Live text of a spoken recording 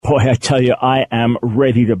Boy, I tell you, I am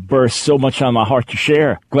ready to burst. So much on my heart to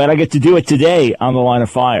share. Glad I get to do it today on The Line of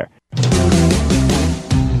Fire.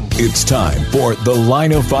 It's time for The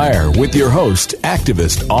Line of Fire with your host,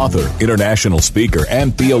 activist, author, international speaker,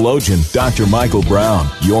 and theologian, Dr. Michael Brown,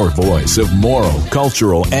 your voice of moral,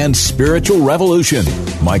 cultural, and spiritual revolution.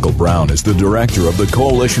 Michael Brown is the director of the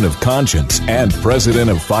Coalition of Conscience and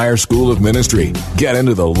president of Fire School of Ministry. Get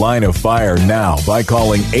into The Line of Fire now by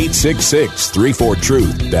calling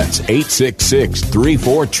 866-34-TRUTH. That's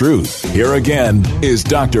 866-34-TRUTH. Here again is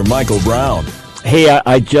Dr. Michael Brown. Hey,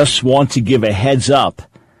 I just want to give a heads up.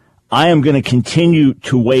 I am going to continue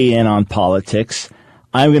to weigh in on politics.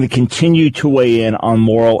 I'm going to continue to weigh in on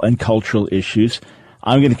moral and cultural issues.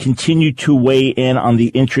 I'm going to continue to weigh in on the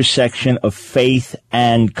intersection of faith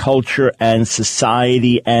and culture and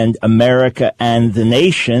society and America and the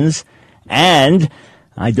nations. And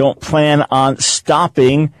I don't plan on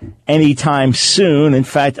stopping anytime soon. In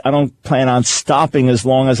fact, I don't plan on stopping as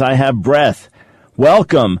long as I have breath.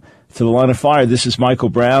 Welcome to The Line of Fire. This is Michael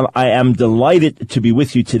Brown. I am delighted to be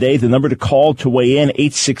with you today. The number to call to weigh in,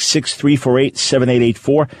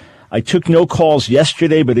 866-348-7884. I took no calls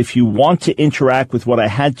yesterday, but if you want to interact with what I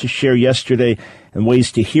had to share yesterday and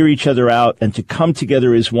ways to hear each other out and to come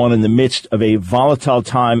together as one in the midst of a volatile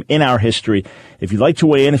time in our history, if you'd like to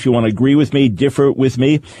weigh in, if you want to agree with me, differ with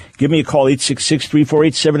me, give me a call,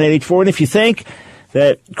 866-348-7884. And if you think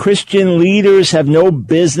that Christian leaders have no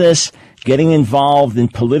business getting involved in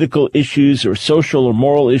political issues or social or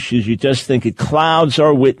moral issues, you just think it clouds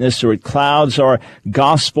our witness or it clouds our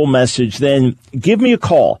gospel message, then give me a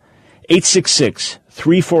call,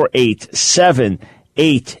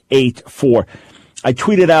 866-348-7884. I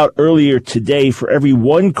tweeted out earlier today, for every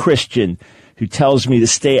one Christian who tells me to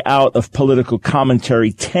stay out of political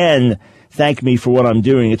commentary, 10 thank me for what I'm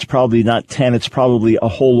doing. It's probably not 10, it's probably a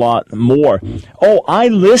whole lot more. Oh, I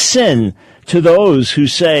listen to those who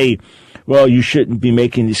say, well, you shouldn't be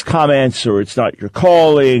making these comments, or it's not your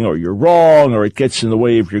calling, or you're wrong, or it gets in the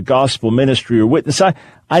way of your gospel ministry or witness. I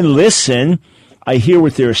listen, I hear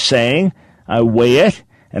what they're saying, I weigh it,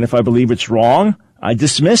 and if I believe it's wrong, I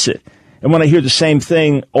dismiss it. And when I hear the same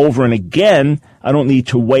thing over and again, I don't need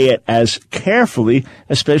to weigh it as carefully,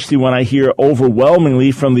 especially when I hear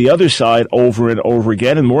overwhelmingly from the other side over and over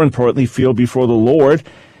again, and more importantly, feel before the Lord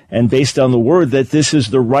and based on the Word that this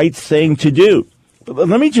is the right thing to do. But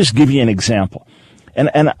let me just give you an example.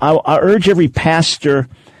 And I urge every pastor,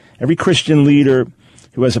 every Christian leader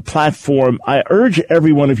who has a platform, I urge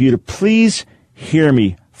every one of you to please hear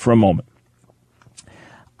me for a moment.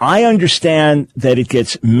 I understand that it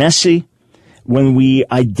gets messy when we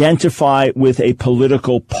identify with a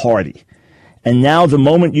political party. And now the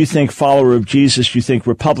moment you think follower of Jesus, you think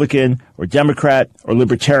Republican or Democrat or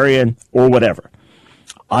Libertarian or whatever.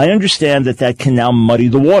 I understand that can now muddy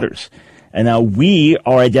the waters. And now we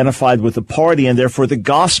are identified with the party, and therefore the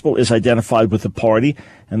gospel is identified with the party,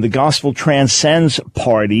 and the gospel transcends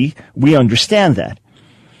party. We understand that.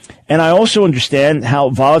 And I also understand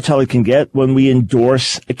how volatile it can get when we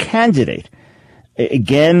endorse a candidate.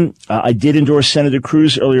 Again, I did endorse Senator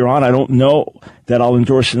Cruz earlier on. I don't know that I'll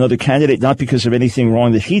endorse another candidate, not because of anything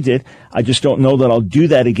wrong that he did. I just don't know that I'll do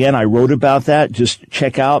that again. I wrote about that. Just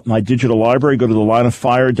check out my digital library. Go to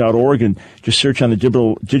thelineoffire.org and just search on the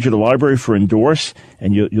digital library for endorse,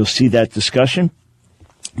 and you'll see that discussion.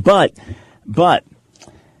 But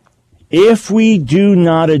if we do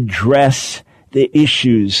not address the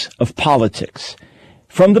issues of politics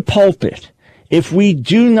from the pulpit, if we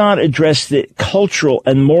do not address the cultural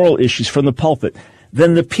and moral issues from the pulpit,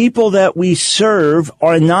 then the people that we serve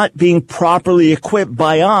are not being properly equipped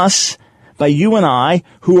by us, by you and I,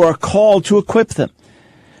 who are called to equip them.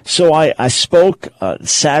 So I spoke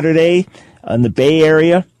Saturday in the Bay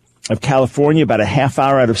Area of California, about a half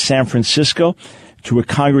hour out of San Francisco, to a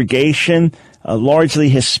congregation, largely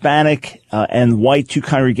Hispanic and white, two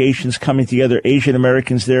congregations coming together, Asian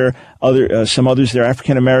Americans there, some others there,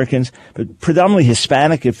 African Americans, but predominantly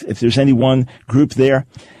Hispanic, if there's any one group there.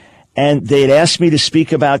 And they had asked me to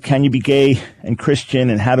speak about, can you be gay and Christian,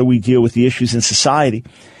 and how do we deal with the issues in society?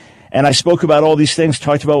 And I spoke about all these things,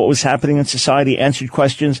 talked about what was happening in society, answered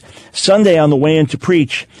questions. Sunday on the way in to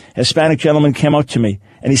preach, a Hispanic gentleman came up to me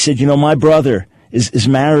and he said, my brother is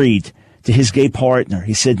married to his gay partner.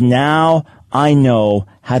 He said, now I know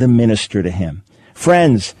how to minister to him.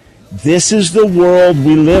 Friends, this is the world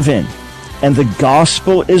we live in, and the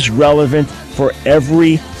gospel is relevant for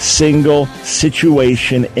every single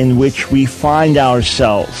situation in which we find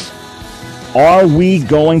ourselves. Are we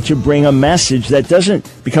going to bring a message that doesn't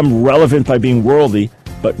become relevant by being worldly,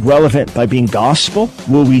 but relevant by being gospel?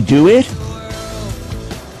 Will we do it?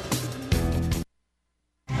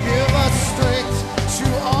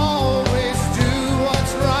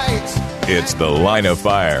 It's The Line of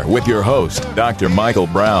Fire with your host, Dr. Michael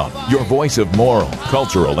Brown, your voice of moral,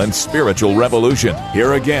 cultural, and spiritual revolution.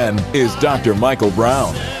 Here again is Dr. Michael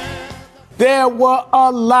Brown. There were a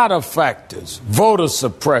lot of factors: voter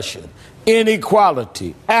suppression,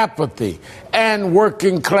 inequality, apathy, and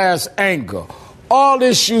working class anger. All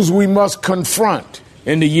issues we must confront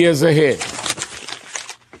in the years ahead.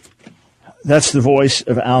 That's the voice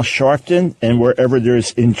of Al Sharpton. And wherever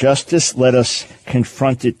there's injustice, let us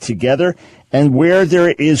confront it together. And where there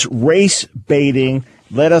is race baiting,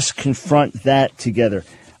 let us confront that together.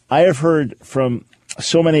 I have heard from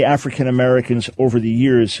so many African Americans over the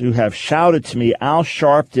years who have shouted to me, Al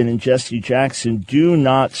Sharpton and Jesse Jackson do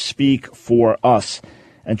not speak for us.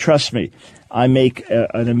 And trust me, I make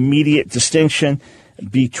an immediate distinction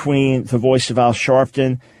between the voice of Al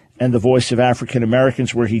Sharpton and the voice of African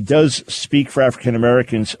Americans. Where he does speak for African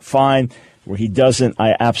Americans, fine. Where he doesn't,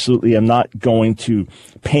 I absolutely am not going to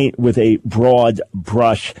paint with a broad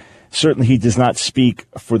brush. Certainly he does not speak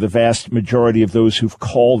for the vast majority of those who've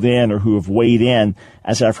called in or who have weighed in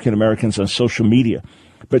as African Americans on social media.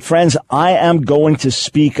 But friends, I am going to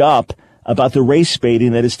speak up about the race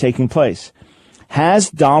baiting that is taking place.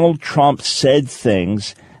 Has Donald Trump said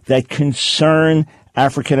things that concern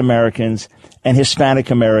African Americans and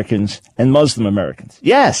Hispanic Americans and Muslim Americans?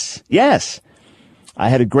 Yes, yes. I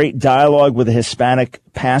had a great dialogue with a Hispanic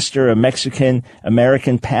pastor, a Mexican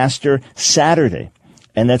American pastor, Saturday.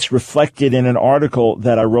 And that's reflected in an article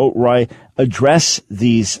that I wrote where I address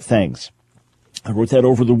these things. I wrote that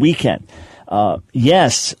over the weekend.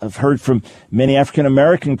 Yes, I've heard from many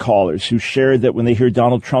African-American callers who shared that when they hear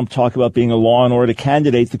Donald Trump talk about being a law and order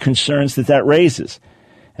candidate, the concerns that raises.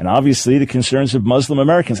 And obviously the concerns of Muslim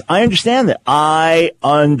Americans. I understand that.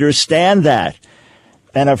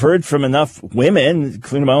 And I've heard from enough women,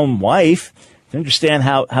 including my own wife, to understand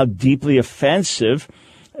how deeply offensive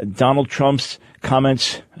Donald Trump's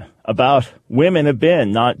comments about women have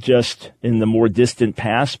been, not just in the more distant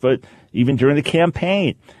past, but even during the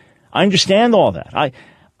campaign. I understand all that. I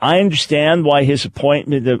understand why his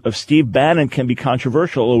appointment of Steve Bannon can be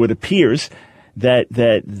controversial, although it appears that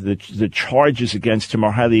the charges against him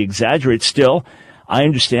are highly exaggerated. Still, I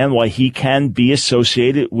understand why he can be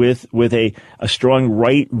associated with a strong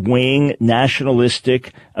right-wing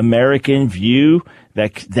nationalistic American view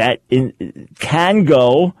that can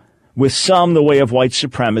go with some the way of white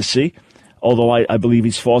supremacy, although I believe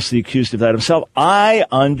he's falsely accused of that himself. I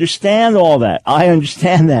understand all that. I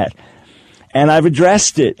understand that. And I've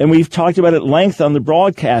addressed it. And we've talked about it at length on the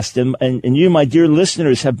broadcast. And you, my dear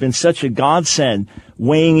listeners, have been such a godsend,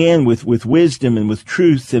 weighing in with wisdom and with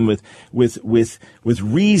truth and with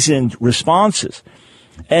reasoned responses.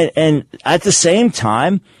 And at the same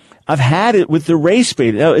time, I've had it with the race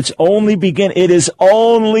baiting. It is only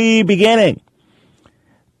beginning.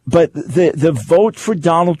 But the vote for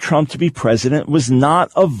Donald Trump to be president was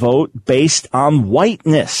not a vote based on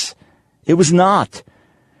whiteness. It was not.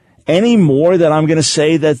 Any more than I'm going to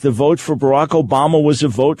say that the vote for Barack Obama was a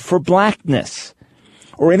vote for blackness.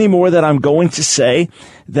 Or any more that I'm going to say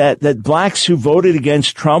that blacks who voted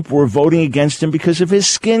against Trump were voting against him because of his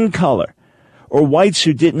skin color. Or whites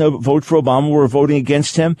who didn't vote for Obama were voting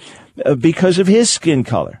against him because of his skin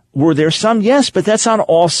color. Were there some? Yes, but that's on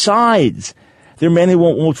all sides. There are men who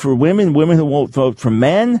won't vote for women who won't vote for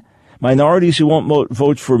men, minorities who won't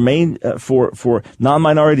vote for for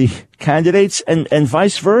non-minority candidates, and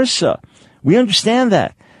vice versa. We understand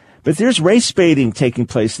that. But there's race baiting taking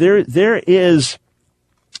place. There is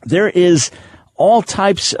all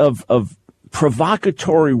types of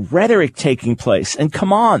provocatory rhetoric taking place. And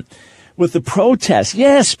come on, with the protests,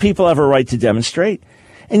 yes, people have a right to demonstrate.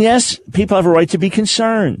 And yes, people have a right to be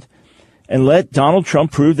concerned. And let Donald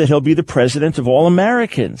Trump prove that he'll be the president of all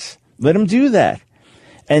Americans. Let him do that.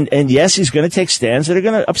 And yes, he's going to take stands that are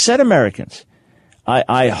going to upset Americans.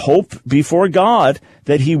 I hope before God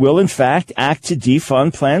that he will, in fact, act to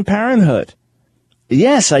defund Planned Parenthood.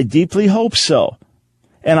 Yes, I deeply hope so.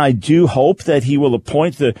 And I do hope that he will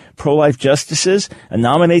appoint the pro-life justices and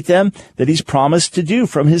nominate them that he's promised to do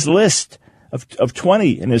from his list of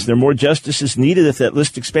 20. And is there more justices needed? If that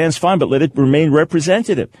list expands, fine, but let it remain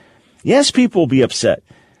representative. Yes, people will be upset.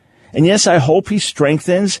 And yes, I hope he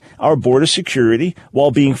strengthens our border security while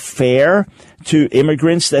being fair to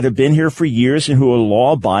immigrants that have been here for years and who are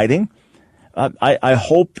law-abiding. I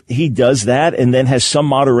hope he does that and then has some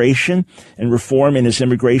moderation and reform in his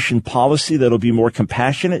immigration policy that'll be more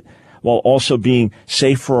compassionate while also being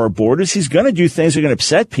safe for our borders. He's going to do things that are going to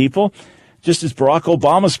upset people, just as Barack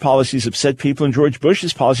Obama's policies upset people and George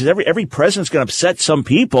Bush's policies. Every president's going to upset some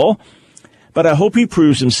people. But I hope he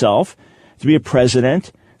proves himself to be a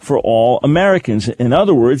president for all Americans. In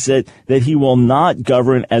other words, that he will not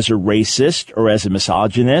govern as a racist or as a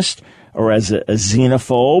misogynist or as a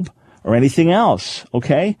xenophobe or anything else.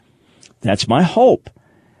 Okay? That's my hope.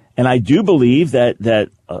 And I do believe that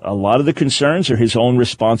a lot of the concerns are his own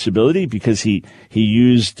responsibility because he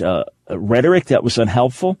used rhetoric that was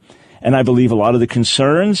unhelpful. And I believe a lot of the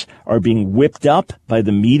concerns are being whipped up by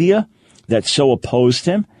the media that so opposed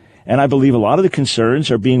him. And I believe a lot of the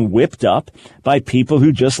concerns are being whipped up by people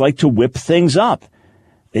who just like to whip things up.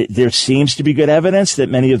 There seems to be good evidence that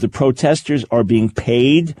many of the protesters are being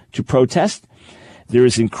paid to protest. There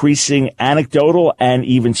is increasing anecdotal and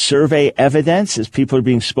even survey evidence, as people are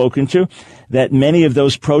being spoken to, that many of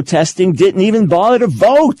those protesting didn't even bother to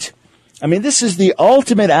vote. I mean, this is the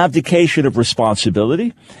ultimate abdication of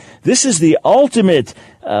responsibility. This is the ultimate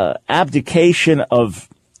abdication of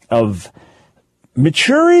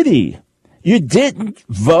maturity. You didn't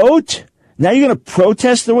vote. Now you're going to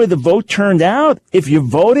protest the way the vote turned out? If you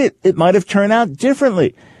voted, it might have turned out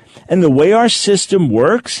differently. And the way our system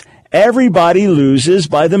works, everybody loses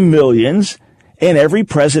by the millions in every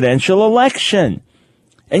presidential election.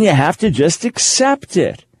 And you have to just accept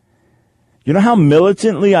it. You know how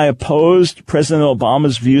militantly I opposed President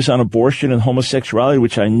Obama's views on abortion and homosexuality,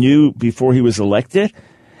 which I knew before he was elected?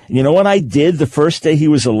 You know what I did the first day he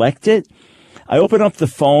was elected? I opened up the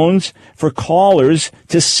phones for callers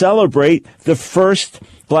to celebrate the first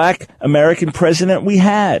black American president we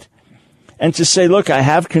had. And to say, look, I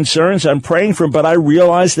have concerns, I'm praying for him, but I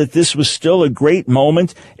realized that this was still a great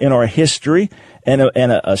moment in our history and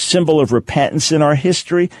a symbol of repentance in our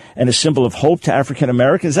history and a symbol of hope to African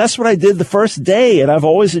Americans. That's what I did the first day, and I've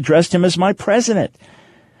always addressed him as my president.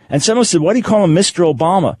 And someone said, why do you call him Mr.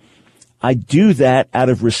 Obama? I do that out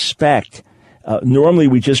of respect. Normally,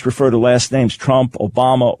 we just refer to last names, Trump,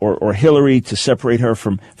 Obama, or Hillary, to separate her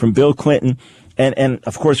from Bill Clinton. And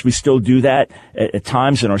of course, we still do that at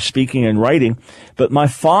times in our speaking and writing. But my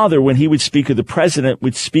father, when he would speak of the president,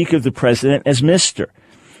 would speak of the president as Mr.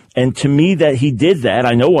 And to me, that he did that,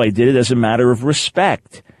 I know why he did it, as a matter of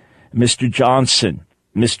respect. Mr. Johnson,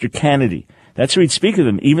 Mr. Kennedy. That's how he'd speak of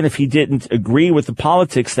them. Even if he didn't agree with the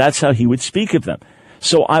politics, that's how he would speak of them.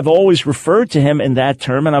 So I've always referred to him in that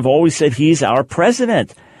term, and I've always said he's our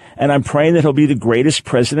president. And I'm praying that he'll be the greatest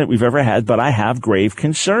president we've ever had, but I have grave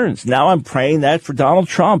concerns. Now I'm praying that for Donald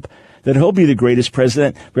Trump, that he'll be the greatest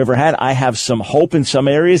president we've ever had. I have some hope in some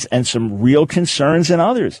areas and some real concerns in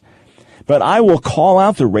others. But I will call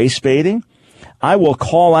out the race baiting. I will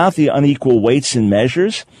call out the unequal weights and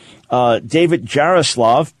measures. David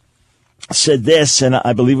Jaroslav said this, and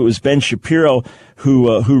I believe it was Ben Shapiro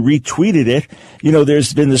who retweeted it. You know,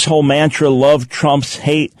 there's been this whole mantra, love trumps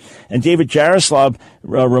hate. And David Jaroslav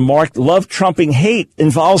remarked, love trumping hate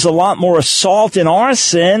involves a lot more assault and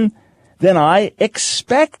arson than I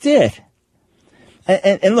expected.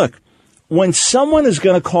 And look, when someone is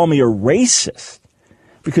going to call me a racist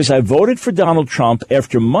because I voted for Donald Trump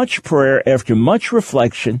after much prayer, after much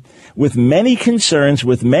reflection, with many concerns,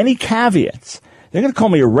 with many caveats, they're going to call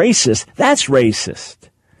me a racist. That's racist.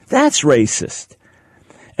 That's racist.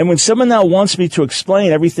 And when someone now wants me to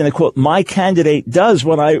explain everything that, quote, my candidate does,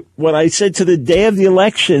 what I said to the day of the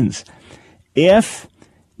elections, if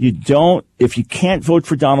you can't vote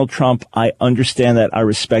for Donald Trump, I understand that. I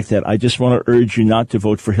respect that. I just want to urge you not to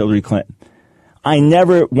vote for Hillary Clinton. I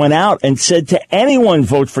never went out and said to anyone,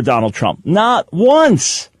 vote for Donald Trump. Not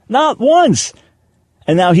once. Not once.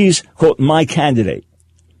 And now he's, quote, my candidate.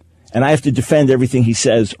 And I have to defend everything he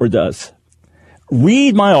says or does.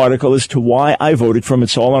 Read my article as to why I voted for him.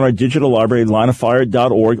 It's all on our digital library,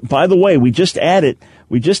 lineofire.org. By the way, we just added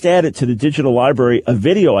to the digital library a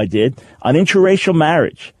video I did on interracial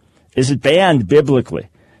marriage. Is it banned biblically?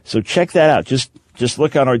 So check that out. Just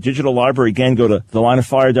look on our digital library. Again, go to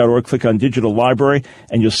thelineofire.org, click on digital library,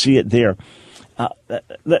 and you'll see it there.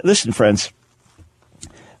 Listen, friends,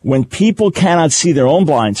 when people cannot see their own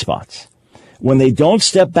blind spots, when they don't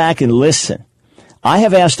step back and listen, I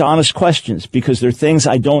have asked honest questions because there are things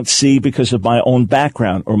I don't see because of my own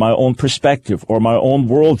background or my own perspective or my own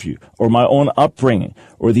worldview or my own upbringing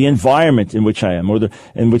or the environment in which I am or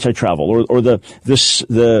in which I travel or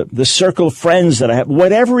the circle of friends that I have,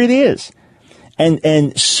 whatever it is.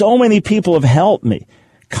 And so many people have helped me.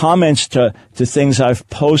 Comments to things I've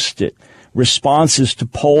posted, responses to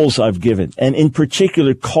polls I've given, and in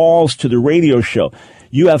particular calls to the radio show.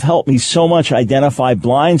 You have helped me so much identify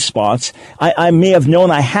blind spots. I may have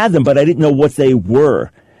known I had them, but I didn't know what they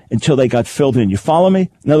were until they got filled in. You follow me?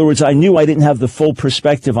 In other words, I knew I didn't have the full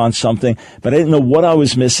perspective on something, but I didn't know what I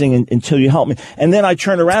was missing until you helped me. And then I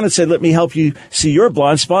turned around and said, let me help you see your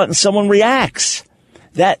blind spot, and someone reacts.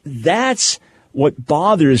 That's what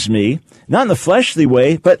bothers me, not in the fleshly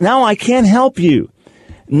way, but now I can't help you.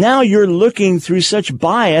 Now you're looking through such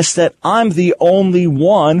bias that I'm the only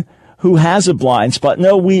one who has a blind spot.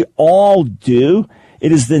 No, we all do.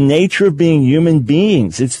 It is the nature of being human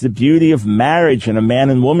beings. It's the beauty of marriage and a man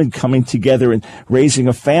and woman coming together and raising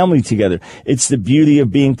a family together. It's the beauty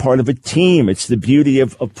of being part of a team. It's the beauty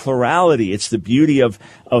of plurality. It's the beauty of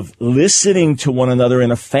listening to one another in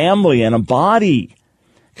a family and a body.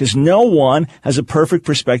 Because no one has a perfect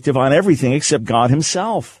perspective on everything except God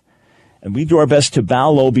himself. And we do our best to bow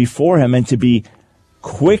low before him and to be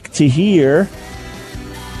quick to hear,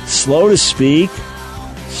 slow to speak,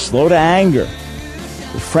 slow to anger.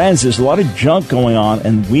 But friends, there's a lot of junk going on,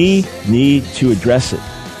 and we need to address it.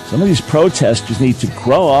 Some of these protesters need to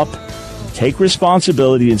grow up, take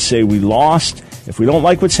responsibility, and say, we lost. If we don't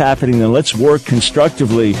like what's happening, then let's work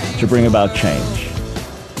constructively to bring about change.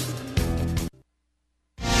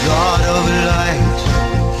 God of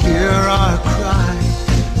light, hear our cry,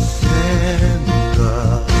 send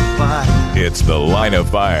the fire. It's The Line of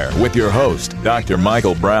Fire with your host, Dr.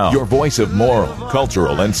 Michael Brown, your voice of moral,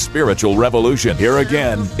 cultural, and spiritual revolution. Here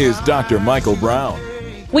again is Dr. Michael Brown.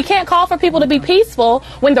 We can't call for people to be peaceful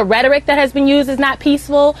when the rhetoric that has been used is not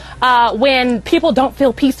peaceful, when people don't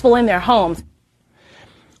feel peaceful in their homes.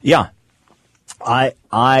 Yeah,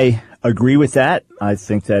 I agree with that. I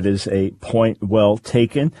think that is a point well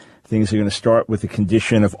taken. Things are going to start with the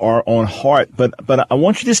condition of our own heart. But I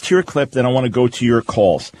want you to just hear a clip, then I want to go to your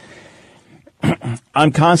calls.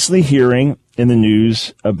 I'm constantly hearing in the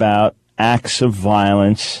news about acts of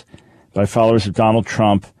violence by followers of Donald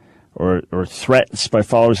Trump or threats by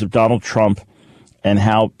followers of Donald Trump and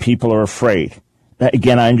how people are afraid.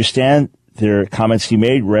 Again, I understand there are comments he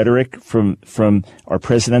made, rhetoric from our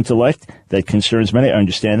president-elect that concerns many. I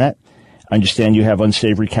understand that. I understand you have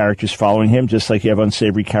unsavory characters following him, just like you have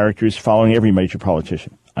unsavory characters following every major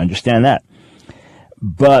politician. I understand that.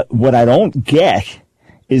 But what I don't get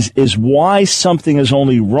is why something is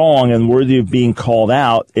only wrong and worthy of being called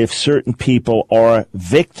out if certain people are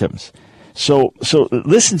victims. So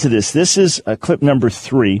listen to this. This is clip number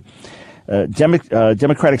 3.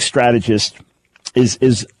 Democratic strategist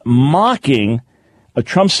is mocking a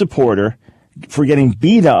Trump supporter for getting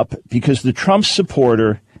beat up because the Trump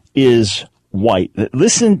supporter is white.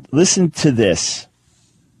 Listen to this.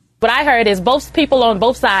 What I heard is both people on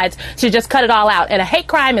both sides should just cut it all out. And a hate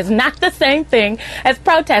crime is not the same thing as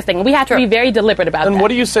protesting. We have to be very deliberate about that. And what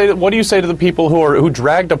do you say to the people who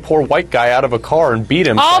dragged a poor white guy out of a car and beat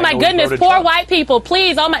him? Oh my goodness, poor white people,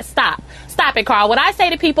 please, stop it, Carl. What I say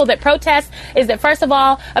to people that protest is that, first of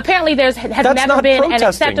all, apparently there has never been an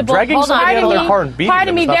acceptable. Dragging somebody out of their car and beating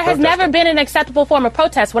Pardon me, there has never been an acceptable form of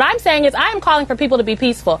protest. What I'm saying is I am calling for people to be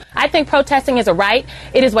peaceful. I think protesting is a right.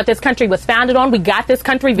 It is what this country was founded on. We got this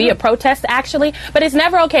country via protest, actually. But it's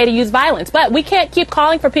never okay to use violence. But we can't keep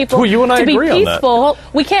calling for people to be peaceful.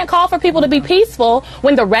 We can't call for people to be peaceful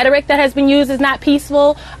when the rhetoric that has been used is not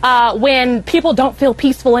peaceful, when people don't feel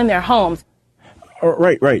peaceful in their homes.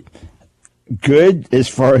 Right. Good as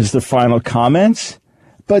far as the final comments,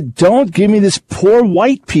 but don't give me this poor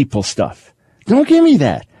white people stuff. Don't give me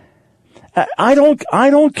that. I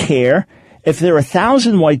don't care if there are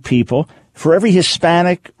 1,000 white people for every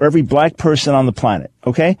Hispanic or every black person on the planet.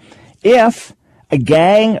 Okay. If a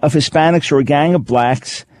gang of Hispanics or a gang of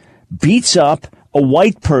blacks beats up a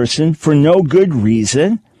white person for no good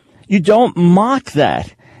reason, you don't mock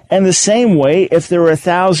that. And the same way, if there are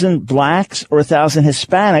 1,000 blacks or 1,000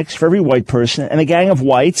 Hispanics for every white person, and a gang of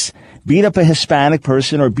whites beat up a Hispanic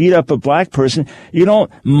person or beat up a black person, you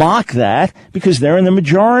don't mock that because they're in the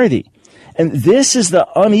majority. And this is the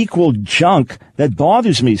unequal junk that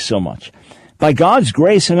bothers me so much. By God's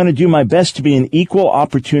grace, I'm going to do my best to be an equal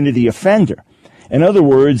opportunity offender. In other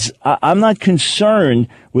words, I'm not concerned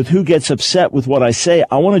with who gets upset with what I say.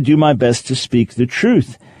 I want to do my best to speak the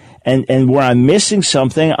truth. And where I'm missing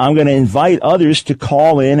something, I'm going to invite others to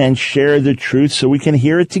call in and share the truth so we can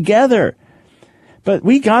hear it together. But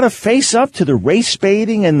we got to face up to the race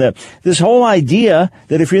baiting and this whole idea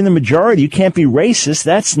that if you're in the majority, you can't be racist.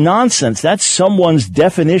 That's nonsense. That's someone's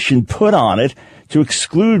definition put on it to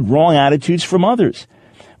exclude wrong attitudes from others.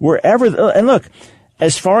 And look,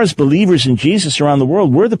 as far as believers in Jesus around the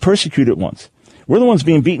world, we're the persecuted ones. We're the ones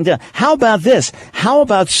being beaten down. How about this? How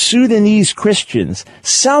about Sudanese Christians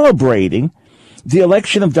celebrating the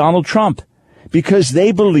election of Donald Trump? Because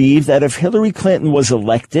they believe that if Hillary Clinton was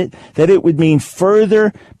elected, that it would mean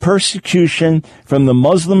further persecution from the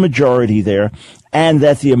Muslim majority there, and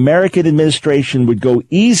that the American administration would go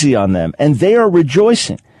easy on them. And they are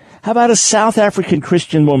rejoicing. How about a South African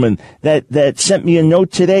Christian woman that sent me a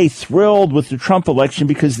note today, thrilled with the Trump election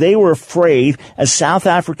because they were afraid as South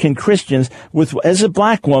African Christians as a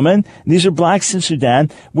black woman, these are blacks in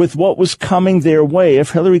Sudan, with what was coming their way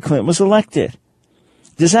if Hillary Clinton was elected.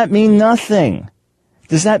 Does that mean nothing?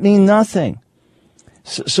 Does that mean nothing?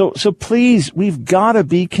 So please, we've got to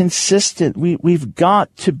be consistent. We've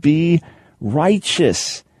got to be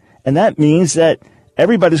righteous. And that means that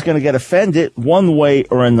everybody's going to get offended one way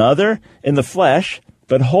or another in the flesh,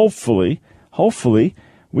 but hopefully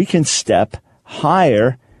we can step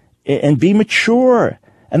higher and be mature.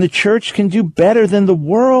 And the church can do better than the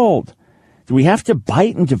world. Do we have to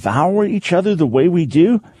bite and devour each other the way we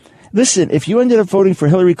do? Listen, if you ended up voting for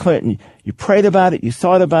Hillary Clinton, you prayed about it, you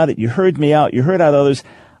thought about it, you heard me out, you heard out others.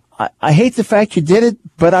 I hate the fact you did it,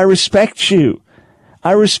 but I respect you.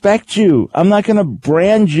 I respect you. I'm not going to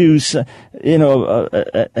brand you,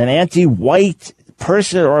 an anti-white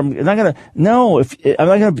person, or I'm not going to. No, I'm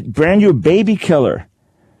not going to brand you a baby killer.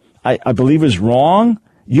 I believe it's wrong.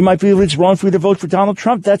 You might believe it's wrong for you to vote for Donald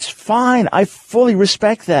Trump. That's fine. I fully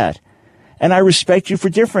respect that. And I respect you for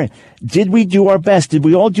different. Did we do our best? Did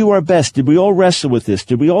we all do our best? Did we all wrestle with this?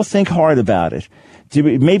 Did we all think hard about it?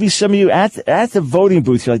 Maybe some of you at the voting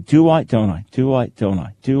booth, you're like, do I, don't I? Do I, don't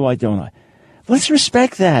I? Do I, don't I? Let's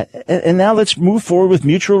respect that. And now let's move forward with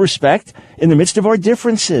mutual respect in the midst of our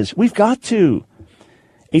differences. We've got to.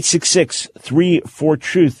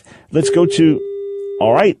 866-34-TRUTH. Let's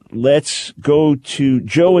go to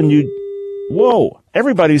Joe and Whoa,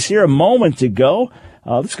 everybody's here a moment ago.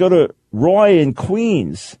 Let's go to Roy in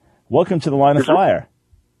Queens. Welcome to the Line of Fire.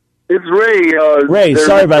 It's Ray. Ray,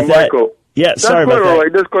 sorry about that. Michael. Yeah, sorry about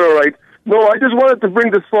that. That's quite all right. No, I just wanted to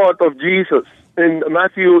bring the thought of Jesus in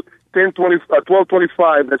Matthew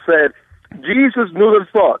 12:25 that said, Jesus knew their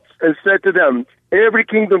thoughts and said to them, every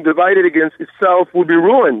kingdom divided against itself will be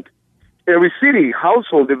ruined. Every city,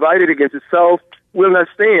 household divided against itself will not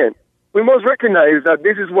stand. We must recognize that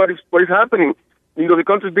this is what is happening. The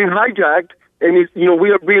country's being hijacked. And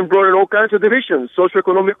we are being brought in all kinds of divisions,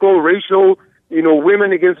 socioeconomical, racial,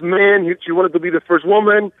 women against men. She wanted to be the first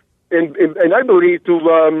woman. And I believe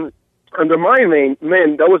to undermine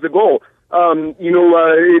men, that was the goal.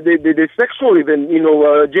 The sexual even,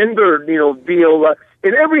 gender, deal,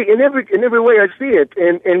 in every way I see it.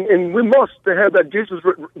 And we must have that Jesus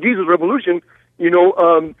revolution,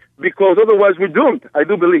 because otherwise we're doomed, I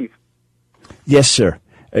do believe. Yes, sir.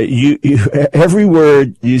 You every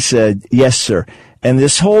word you said, yes, sir. And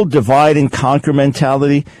this whole divide and conquer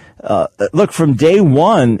mentality, look, from day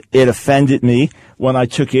one, it offended me when I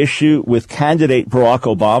took issue with candidate Barack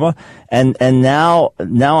Obama. And now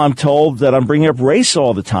I'm told that I'm bringing up race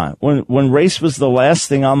all the time when race was the last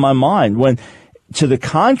thing on my mind. When, to the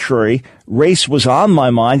contrary, race was on my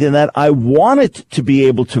mind and that I wanted to be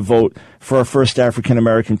able to vote for our first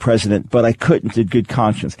African-American president, but I couldn't in good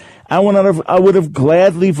conscience. I would have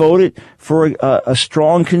gladly voted for a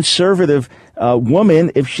strong conservative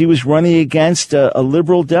woman if she was running against a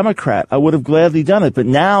liberal Democrat. I would have gladly done it. But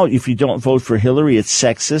now, if you don't vote for Hillary, it's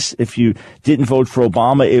sexist. If you didn't vote for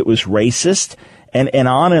Obama, it was racist. And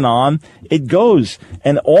on it goes.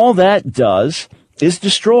 And all that does is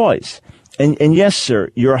destroys. And yes,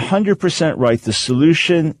 sir, you're 100% right. The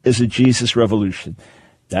solution is a Jesus revolution.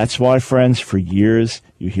 That's why, friends, for years,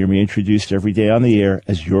 you hear me introduced every day on the air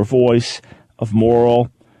as your voice of moral,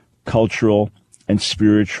 cultural, and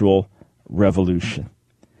spiritual revolution.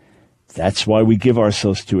 That's why we give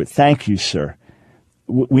ourselves to it. Thank you, sir.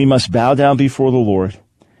 We must bow down before the Lord.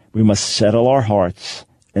 We must settle our hearts,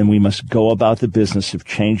 and we must go about the business of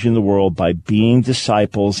changing the world by being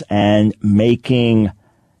disciples and making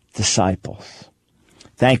disciples.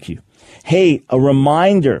 Thank you. Hey, a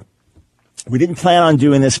reminder. We didn't plan on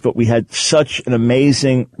doing this, but we had such an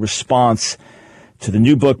amazing response to the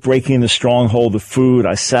new book, Breaking the Stronghold of Food.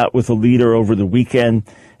 I sat with a leader over the weekend,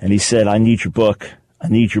 and he said, I need your book. I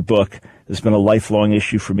need your book. There's been a lifelong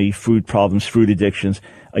issue for me, food problems, food addictions.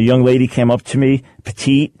 A young lady came up to me,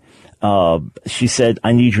 petite. She said,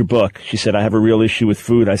 I need your book. She said, I have a real issue with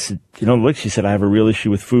food. I said, look, she said, I have a real issue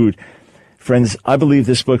with food. Friends, I believe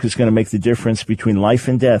this book is going to make the difference between life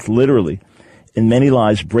and death, literally, in many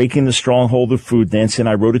lives. Breaking the Stronghold of Food. Nancy and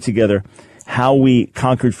I wrote it together, how we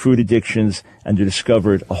conquered food addictions and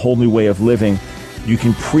discovered a whole new way of living. You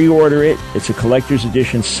can pre-order it. It's a collector's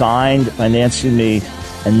edition signed by Nancy and me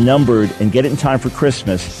and numbered, and get it in time for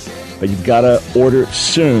Christmas. But you've got to order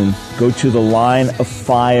soon. Go to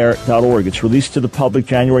thelineoffire.org. It's released to the public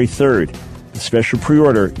January 3rd. A special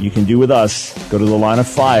pre-order you can do with us. Go to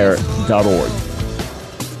thelineoffire.org.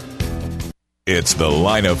 It's The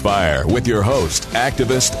Line of Fire with your host,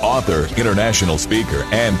 activist, author, international speaker,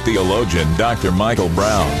 and theologian, Dr. Michael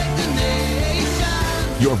Brown.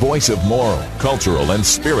 Your voice of moral, cultural, and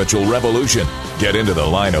spiritual revolution. Get into The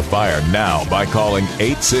Line of Fire now by calling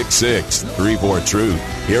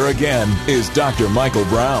 866-34-TRUTH. Here again is Dr. Michael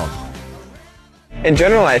Brown. In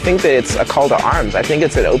general, I think that it's a call to arms. I think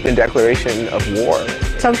it's an open declaration of war.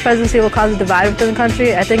 Trump's presidency will cause a divide within the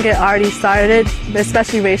country. I think it already started,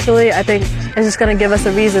 especially racially. I think it's just going to give us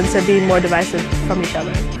a reason to be more divisive from each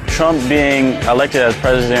other. Trump being elected as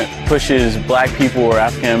president pushes black people or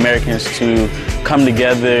African Americans to come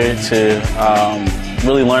together to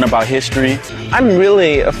really learn about history. I'm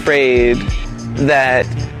really afraid that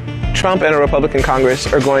Trump and a Republican Congress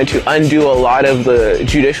are going to undo a lot of the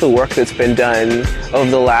judicial work that's been done over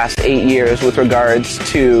the last 8 years with regards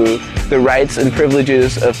to the rights and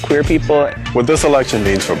privileges of queer people. What this election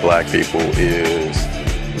means for black people is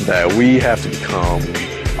that we have to become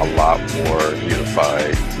a lot more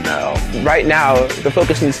unified now. Right now, the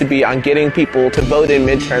focus needs to be on getting people to vote in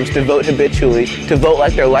midterms, to vote habitually, to vote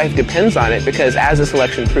like their life depends on it, because as this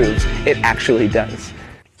election proves, it actually does.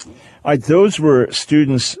 All right, those were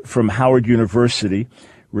students from Howard University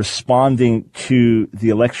responding to the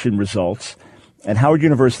election results. And Howard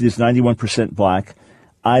University is 91% black.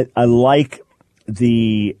 I like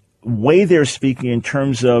the way they're speaking in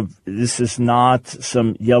terms of this is not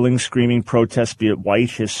some yelling, screaming protest, be it white,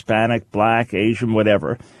 Hispanic, black, Asian,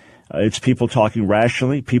 whatever. It's people talking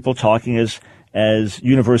rationally, people talking as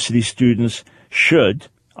university students should,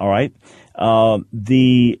 all right?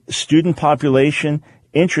 The student population,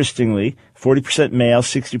 interestingly, 40% male,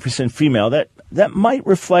 60% female. That might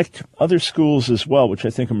reflect other schools as well, which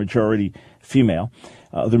I think are majority female,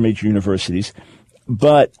 other major universities.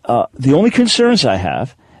 But the only concerns I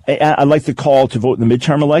have, I'd like the call to vote in the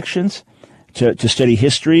midterm elections, to study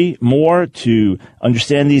history more, to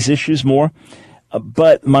understand these issues more.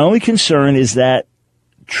 But my only concern is that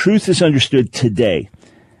truth is understood today,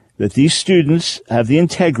 that these students have the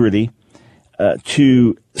integrity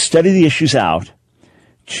to study the issues out,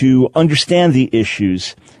 to understand the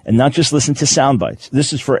issues, and not just listen to sound bites.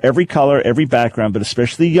 This is for every color, every background, but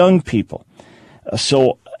especially young people.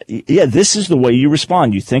 So, this is the way you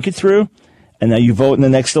respond. You think it through, and then you vote in the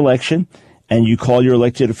next election, and you call your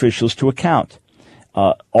elected officials to account.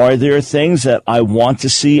 Are there things that I want to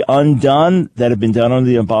see undone that have been done under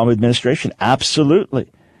the Obama administration? Absolutely.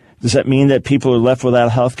 Does that mean that people are left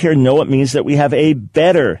without health care? No, it means that we have a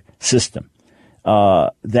better system,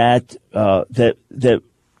 that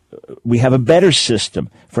we have a better system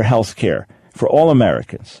for health care for all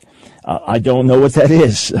Americans. I don't know what that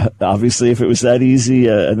is. Obviously, if it was that easy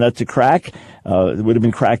a nut to crack, it would have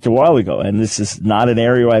been cracked a while ago. And this is not an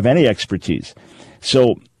area where I have any expertise.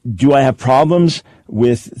 So do I have problems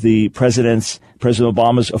with the President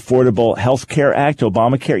Obama's Affordable Health Care Act,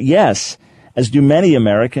 Obamacare? Yes, as do many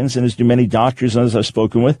Americans and as do many doctors and others I've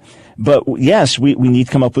spoken with. But yes, we need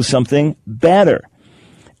to come up with something better.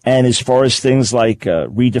 And as far as things like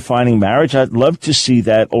redefining marriage, I'd love to see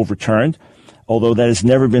that overturned, although that has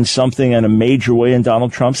never been something in a major way in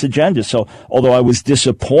Donald Trump's agenda. So although I was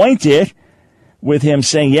disappointed with him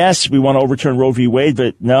saying, yes, we want to overturn Roe v. Wade,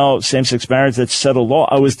 but no, same-sex marriage, that's settled law.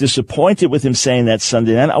 I was disappointed with him saying that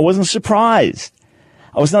Sunday night. I wasn't surprised.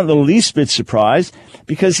 I was not the least bit surprised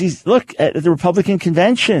because look, at the Republican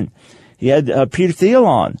convention, he had Peter Thiel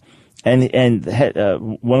on and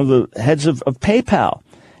one of the heads of PayPal.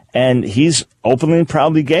 And he's openly and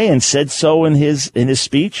proudly gay and said so in his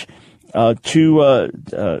speech at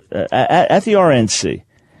the RNC.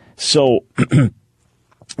 So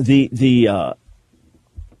the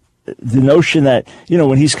notion that,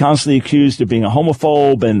 when he's constantly accused of being a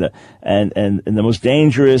homophobe and the most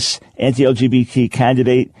dangerous anti-LGBT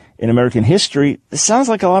candidate in American history, it sounds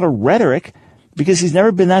like a lot of rhetoric because he's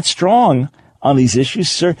never been that strong on these issues.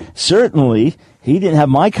 Certainly, he didn't have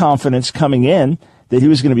my confidence coming in that he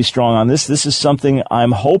was going to be strong on this. This is something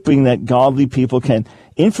I'm hoping that godly people can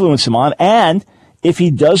influence him on. And if he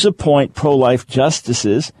does appoint pro-life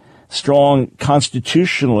justices, strong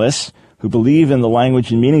constitutionalists who believe in the language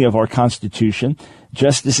and meaning of our Constitution,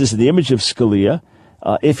 justices in the image of Scalia,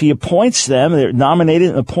 if he appoints them, they're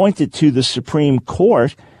nominated and appointed to the Supreme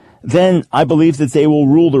Court, then I believe that they will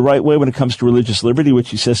rule the right way when it comes to religious liberty,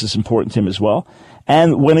 which he says is important to him as well,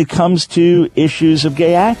 and when it comes to issues of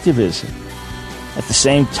gay activism. At the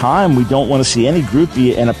same time, we don't want to see any group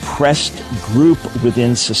be an oppressed group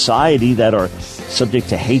within society that are subject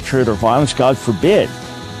to hatred or violence. God forbid.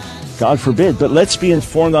 God forbid. But let's be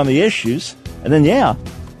informed on the issues. And then,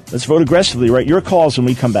 let's vote aggressively, right? Your calls when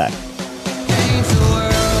we come back.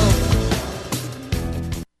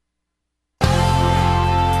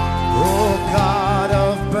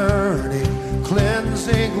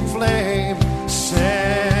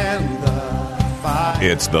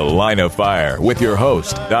 It's The Line of Fire with your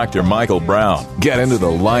host, Dr. Michael Brown. Get into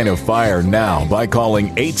the Line of Fire now by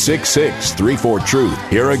calling 866-34-TRUTH.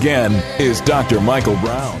 Here again is Dr. Michael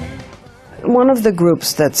Brown. One of the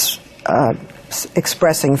groups that's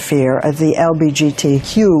expressing fear, the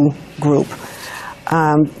LGBTQ group.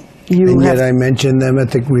 And yet I mentioned them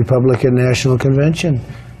at the Republican National Convention.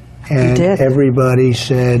 And everybody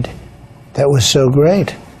said, that was so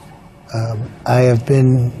great. I have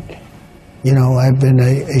been, I've been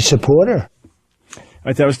a supporter. All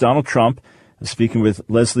right, that was Donald Trump speaking with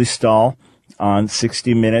Leslie Stahl on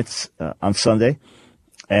 60 Minutes on Sunday.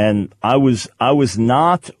 And I was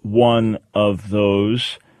not one of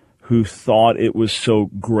those who thought it was so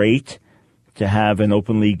great to have an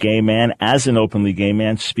openly gay man, as an openly gay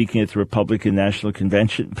man, speaking at the Republican National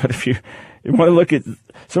Convention. But if you want to look at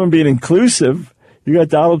someone being inclusive, you got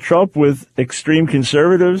Donald Trump with extreme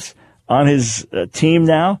conservatives on his team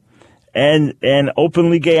now, and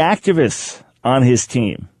openly gay activists on his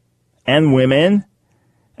team, and women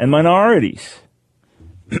and minorities.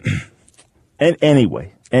 And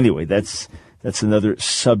anyway, that's another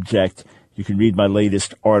subject. You can read my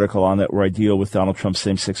latest article on that where I deal with Donald Trump's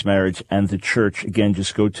same-sex marriage and the church. Again,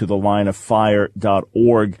 just go to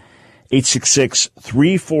thelineoffire.org,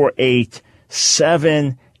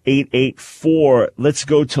 866-348-7884. Let's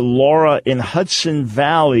go to Laura in Hudson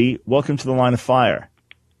Valley. Welcome to the Line of Fire.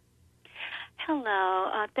 Hello.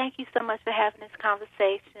 Thank you so much for having this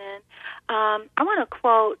conversation. I want to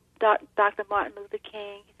quote Dr. Martin Luther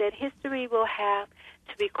King. He said, history will have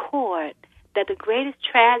to record that the greatest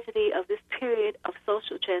tragedy of this period of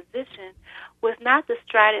social transition was not the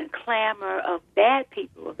strident clamor of the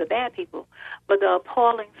bad people, but the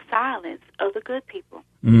appalling silence of the good people.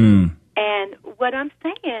 Mm. And what I'm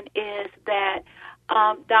saying is that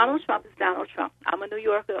Donald Trump is Donald Trump. I'm a New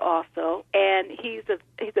Yorker also, and he's a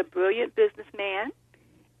brilliant businessman,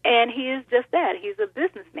 and he is just that. He's a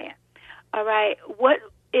businessman. All right. What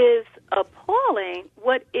is appalling?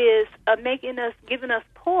 What is giving us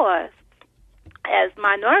pause as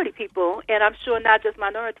minority people, and I'm sure not just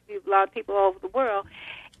minority people, a lot of people all over the world,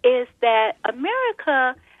 is that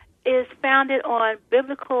America is founded on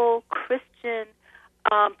biblical Christian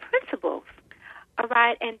principles. All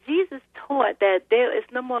right, and Jesus taught that there is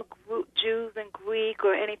no more Jews and Greek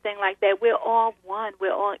or anything like that. We're all one.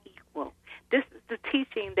 We're all equal. This is the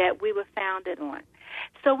teaching that we were founded on.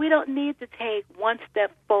 So we don't need to take one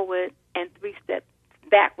step forward and 3 steps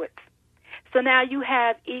backwards. So now you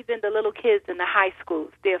have even the little kids in the high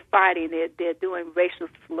schools. They're fighting. They're doing racial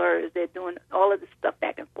slurs. They're doing all of this stuff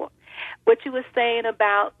back and forth. What you were saying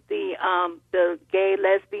about the gay,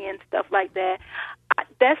 lesbian, stuff like that,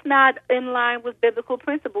 that's not in line with biblical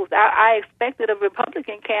principles. I expected a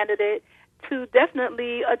Republican candidate to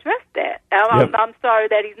definitely address that. I'm sorry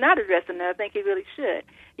that he's not addressing that. I think he really should,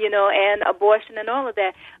 and abortion and all of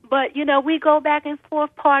that. But, we go back and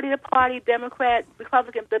forth, party to party, Democrat,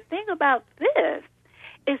 Republican. The thing about this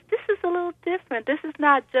is a little different. This is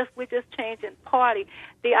not we're just changing party.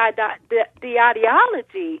 The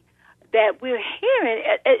ideology that we're hearing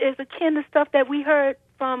is akin to stuff that we heard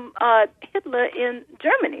from Hitler in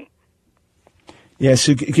Germany. Yeah,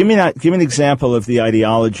 so give me an example of the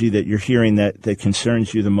ideology that you're hearing that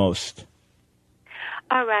concerns you the most.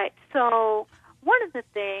 All right. So one of the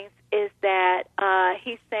things is that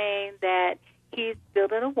he's saying that he's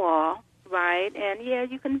building a wall, right? And, yeah,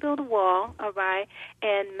 you can build a wall, all right?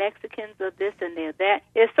 And Mexicans are this and they're that.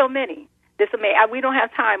 There's so many. We don't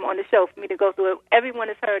have time on the show for me to go through it. Everyone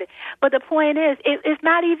has heard it. But the point is, it's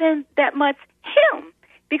not even that much him.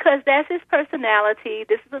 Because that's his personality.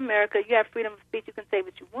 This is America. You have freedom of speech. You can say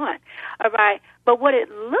what you want. All right? But what it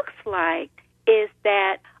looks like is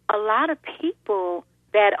that a lot of people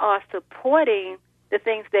that are supporting the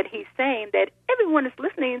things that he's saying, that everyone is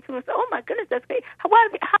listening to and say, oh, my goodness, that's great. How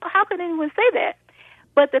can anyone say that?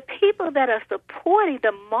 But the people that are supporting,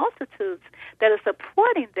 the multitudes that are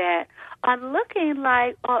supporting that, are looking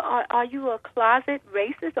like, are you a closet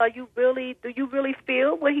racist? Do you really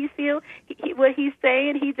feel what he feels? What he's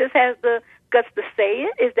saying, he just has the guts to say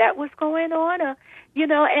it? Is that what's going on?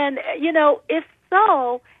 If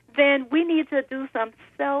so, then we need to do some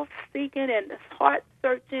self-seeking and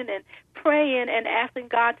heart-searching and praying and asking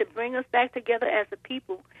God to bring us back together as a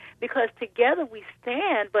people. Because together we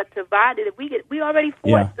stand, but divided, we already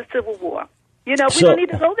fought the Civil War. We don't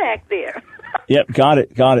need to go back there. Yep, got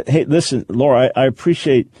it. Hey, listen, Laura, I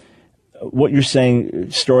appreciate what you're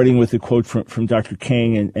saying, starting with the quote from Dr.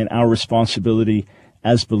 King and our responsibility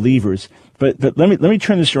as believers. But let me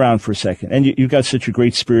turn this around for a second. And you've got such a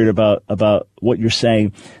great spirit about what you're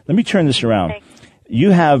saying. Let me turn this around.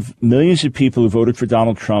 you have millions of people who voted for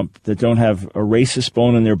Donald Trump that don't have a racist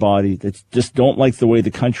bone in their body, that just don't like the way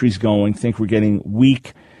the country's going, think we're getting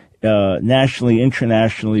weak nationally,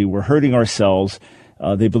 internationally, we're hurting ourselves.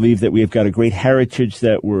 They believe that we have got a great heritage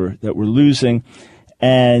that we're losing.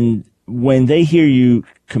 And when they hear you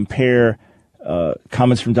compare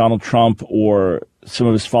comments from Donald Trump or some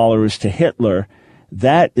of his followers to Hitler,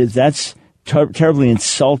 that's terribly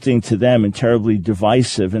insulting to them and terribly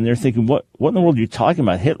divisive. And they're thinking, what in the world are you talking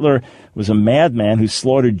about? Hitler was a madman who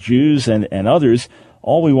slaughtered Jews and others.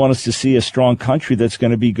 All we want is to see a strong country that's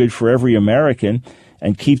going to be good for every American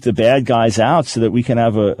and keep the bad guys out so that we can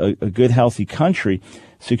have a good, healthy country.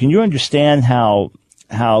 So can you understand how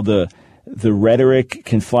the rhetoric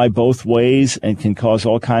can fly both ways and can cause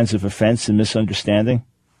all kinds of offense and misunderstanding?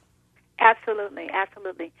 Absolutely.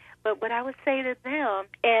 But what I would say to them,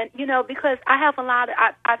 and, because I've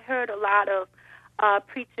heard a lot of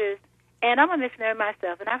preachers, and I'm a missionary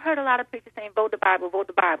myself, and I've heard a lot of preachers saying, vote the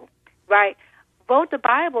Bible, right? Vote the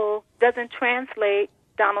Bible doesn't translate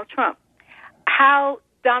Donald Trump. How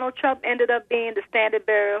Donald Trump ended up being the standard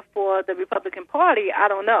bearer for the Republican Party, I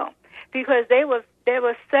don't know. Because there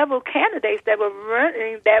were several candidates that were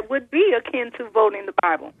running that would be akin to voting the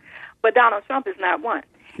Bible. But Donald Trump is not one.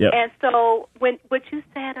 Yep. And so what you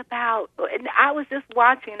said about, and I was just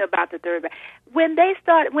watching about the third Reich.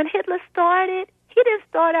 When Hitler started, he didn't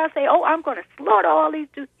start out saying, I'm going to slaughter all these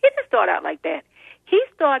Jews. He didn't start out like that. He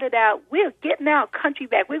started out, we're getting our country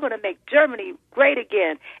back. We're going to make Germany great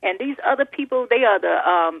again. And these other people, they are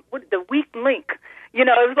the weak link. It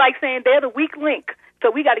was like saying they're the weak link. So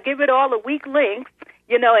we got to get rid of all the weak links,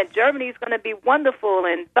 and Germany's going to be wonderful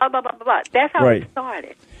and blah, blah, blah, blah, blah. That's how it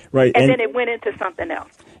started. Right. And then it went into something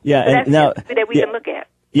else. Yeah. So and that's now that we can look at.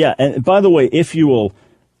 Yeah. And by the way, if you will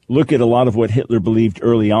look at a lot of what Hitler believed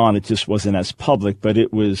early on, it just wasn't as public, but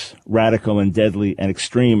it was radical and deadly and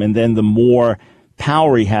extreme. And then the more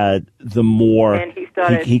power he had, the more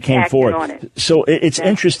he came forward. On it. So it's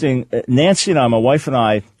interesting. Nancy and I, my wife and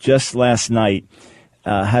I, just last night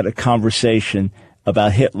had a conversation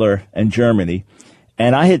about Hitler and Germany.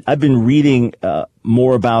 And I've been reading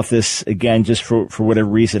more about this again, just for whatever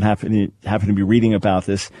reason, happen to be reading about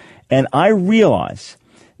this. And I realize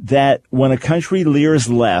that when a country leers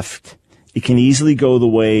left, it can easily go the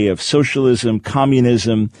way of socialism,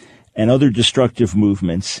 communism, and other destructive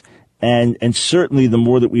movements. And certainly the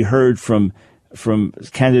more that we heard from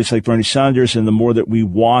candidates like Bernie Sanders and the more that we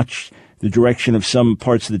watched the direction of some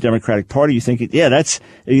parts of the Democratic Party, you think, it could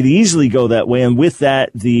easily go that way. And with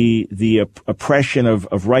that, the oppression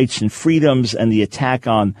of rights and freedoms and the attack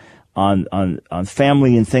on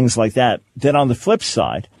family and things like that. Then on the flip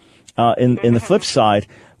side, in the flip side,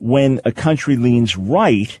 when a country leans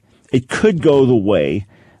right, it could go the way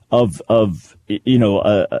of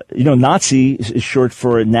Nazi is short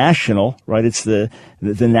for national, right? It's the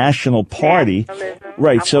National Party. Nationalism.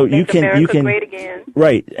 Right. So you can great again.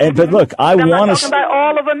 Right. But look, I want to. I'm talking about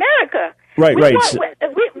all of America. Right.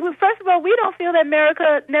 First of all, we don't feel that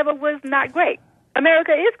America never was not great.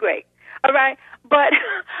 America is great. All right. But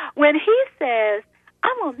when he says,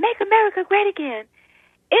 "I'm gonna make America great again,"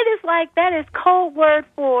 it is like that is code word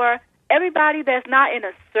for everybody that's not in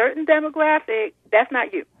a certain demographic. That's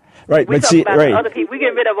not you. Right. We but talk see, about right. other people. We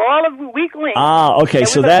get rid of all of the weak links. Okay.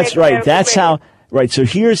 So that's right. That's how. Right. So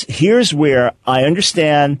here's where I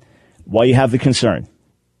understand why you have the concern.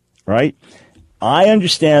 Right. I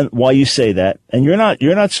understand why you say that, and you're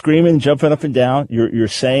not screaming, jumping up and down. You're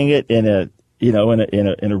saying it in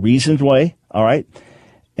a reasoned way. All right.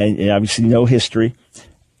 And obviously no history.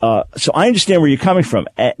 So I understand where you're coming from,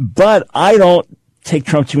 but I don't take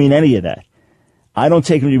Trump to mean any of that. I don't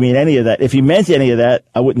take him to mean any of that. If he meant any of that,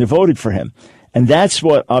 I wouldn't have voted for him. And that's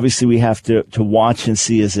what obviously we have to watch and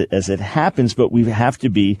see as it happens, but we have to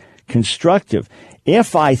be constructive.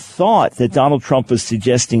 If I thought that Donald Trump was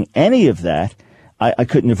suggesting any of that, I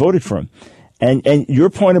couldn't have voted for him. And your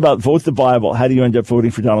point about vote the Bible, how do you end up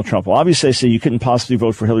voting for Donald Trump? Well, obviously I say you couldn't possibly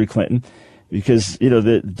vote for Hillary Clinton because,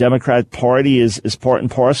 the Democrat Party is part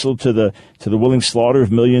and parcel to the willing slaughter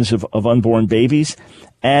of millions of unborn babies.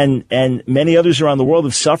 And many others around the world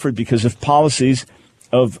have suffered because of policies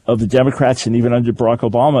of the Democrats and even under Barack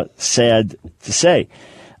Obama, sad to say.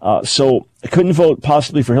 So I couldn't vote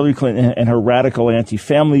possibly for Hillary Clinton and her radical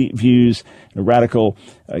anti-family views, and radical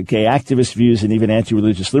gay activist views, and even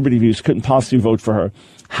anti-religious liberty views. Couldn't possibly vote for her.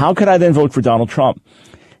 How could I then vote for Donald Trump?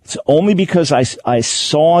 It's only because I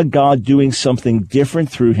saw God doing something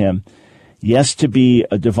different through him. Yes, to be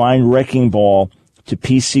a divine wrecking ball to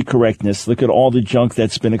PC correctness. Look at all the junk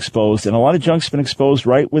that's been exposed, and a lot of junk's been exposed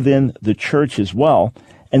right within the church as well.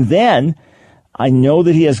 And then I know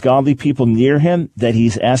that he has godly people near him, that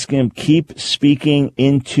he's asking him, keep speaking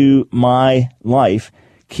into my life.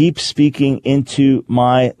 Keep speaking into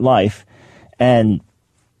my life. And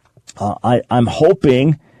I'm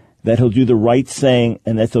hoping that he'll do the right thing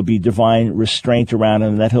and that there'll be divine restraint around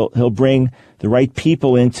him, and that he'll bring the right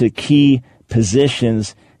people into key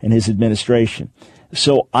positions in his administration.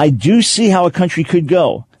 So I do see how a country could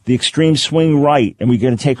go. The extreme swing right, and we're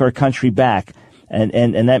going to take our country back.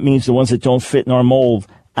 And that means the ones that don't fit in our mold,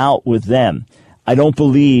 out with them. I don't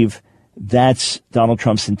believe that's Donald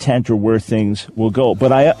Trump's intent or where things will go.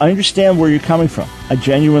 But I understand where you're coming from. I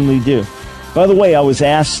genuinely do. By the way, I was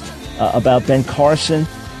asked about Ben Carson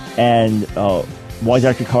and why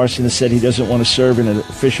Dr. Carson has said he doesn't want to serve in an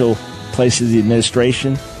official place of the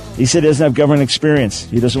administration. He said he doesn't have government experience.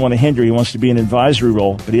 He doesn't want to hinder. He wants to be in an advisory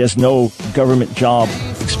role, but he has no government job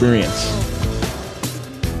experience.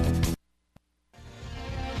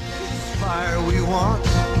 Fire we want,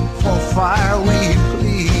 for fire we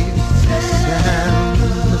plead. Send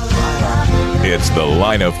the fire. It's The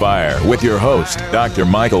Line of Fire with your host, Dr.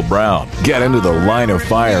 Michael Brown. Get into the Line of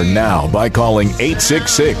Fire now by calling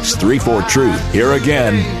 866-34-TRUTH. Here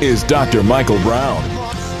again is Dr. Michael Brown.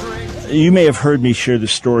 You may have heard me share the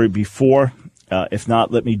story before. If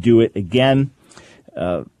not, let me do it again.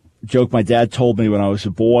 Joke my dad told me when I was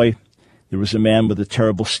a boy. There was a man with a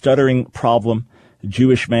terrible stuttering problem, a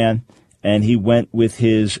Jewish man, and he went with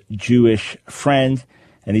his Jewish friend,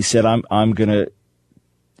 and he said, I'm going to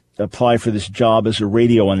apply for this job as a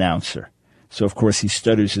radio announcer. So, of course, he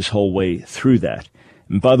stutters his whole way through that.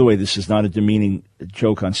 And by the way, this is not a demeaning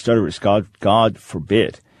joke on stutterers. God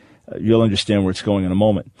forbid. You'll understand where it's going in a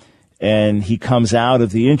moment. And he comes out of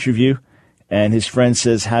the interview, and his friend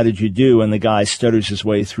says, how did you do? And the guy stutters his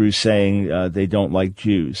way through saying they don't like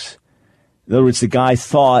Jews. In other words, the guy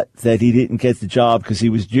thought that he didn't get the job because he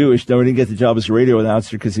was Jewish. No, he didn't get the job as a radio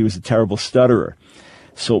announcer because he was a terrible stutterer.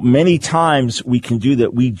 So many times we can do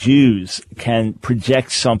that. We Jews can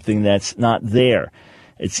project something that's not there.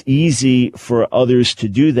 It's easy for others to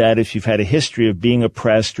do that if you've had a history of being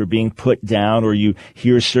oppressed or being put down, or you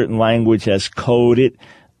hear certain language as coded.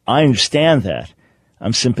 I understand that.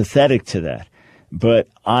 I'm sympathetic to that. But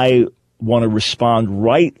I want to respond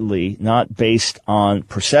rightly, not based on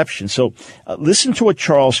perception. So listen to what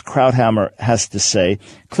Charles Krauthammer has to say.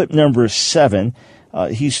 Clip number 7.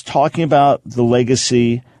 He's talking about the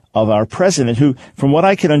legacy of our president, who, from what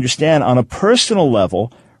I can understand, on a personal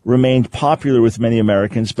level, remained popular with many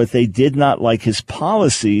Americans, but they did not like his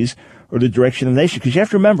policies or the direction of the nation. Because you have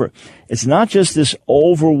to remember, it's not just this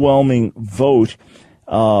overwhelming vote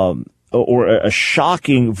or a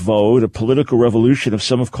shocking vote, a political revolution, if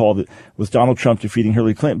some have called it, with Donald Trump defeating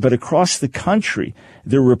Hillary Clinton. But across the country,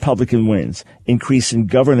 there were Republican wins, increase in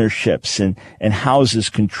governorships and houses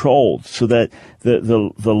controlled, so that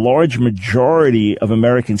the large majority of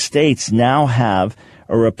American states now have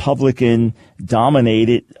a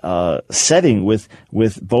Republican-dominated setting with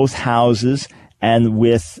both houses and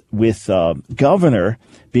with governor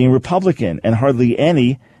being Republican and hardly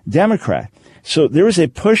any Democrat. So there was a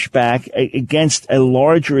pushback against a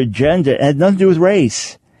larger agenda. It had nothing to do with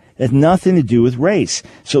race. It had nothing to do with race.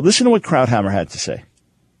 So listen to what Krauthammer had to say.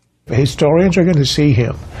 Historians are going to see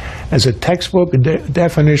him as a textbook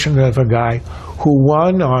definition of a guy who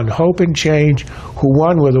won on hope and change, who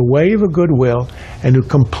won with a wave of goodwill, and who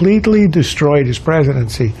completely destroyed his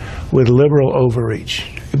presidency with liberal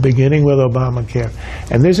overreach, beginning with Obamacare.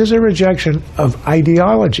 And this is a rejection of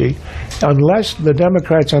ideology, unless the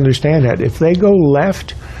Democrats understand that. If they go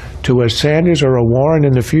left to a Sanders or a Warren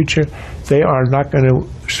in the future, they are not going to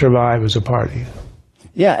survive as a party.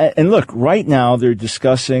 Yeah, and look, right now they're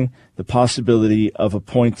discussing the possibility of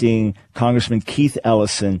appointing Congressman Keith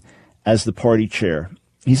Ellison as the party chair.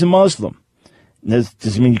 He's a Muslim. Does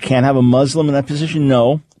it mean you can't have a Muslim in that position?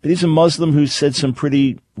 No, but he's a Muslim who said some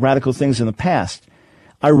pretty radical things in the past.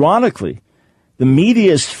 Ironically, the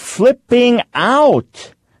media is flipping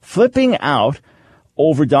out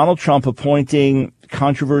over Donald Trump appointing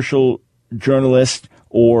controversial journalist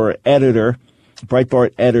or editor,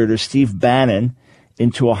 Breitbart editor Steve Bannon,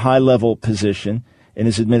 into a high-level position in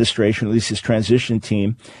his administration, at least his transition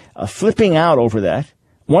team, flipping out over that.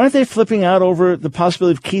 Why aren't they flipping out over the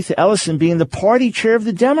possibility of Keith Ellison being the party chair of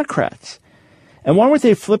the Democrats? And why weren't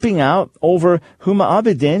they flipping out over Huma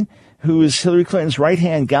Abedin, who is Hillary Clinton's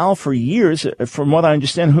right-hand gal for years? From what I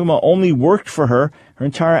understand, Huma only worked for her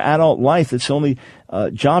entire adult life. It's the only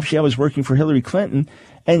job she had was working for Hillary Clinton.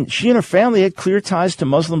 And she and her family had clear ties to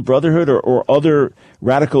Muslim Brotherhood or other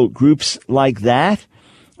radical groups like that.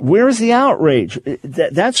 Where is the outrage?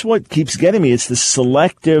 That's what keeps getting me. It's the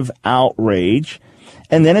selective outrage.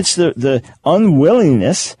 And then it's the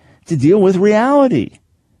unwillingness to deal with reality.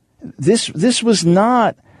 This was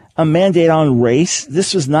not a mandate on race.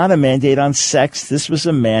 This was not a mandate on sex. This was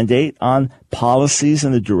a mandate on policies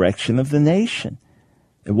and the direction of the nation.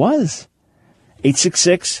 It was.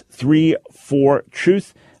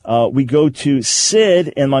 866-34-TRUTH. We go to Sid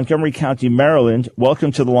in Montgomery County, Maryland.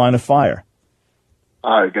 Welcome to the Line of Fire.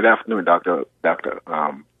 Hi, good afternoon, Dr.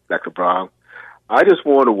 Brown. I just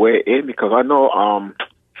want to weigh in because I know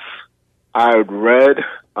I read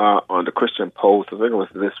on the Christian Post, I think it was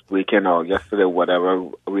this weekend or yesterday, whatever,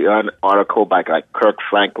 we read an article by like Kirk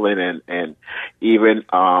Franklin and even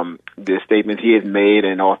the statements he had made,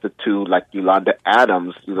 and also to like Yolanda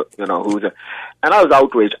Adams, and I was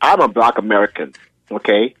outraged. I'm a Black American,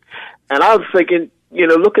 okay, and I was thinking,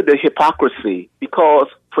 look at the hypocrisy, because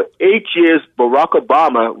for 8 years Barack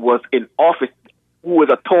Obama was in office, who was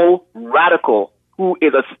a total radical, who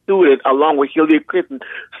is a student, along with Hillary Clinton,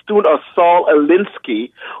 student of Saul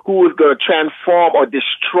Alinsky, who was going to transform or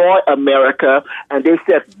destroy America, and they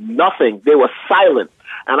said nothing. They were silent.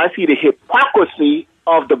 And I see the hypocrisy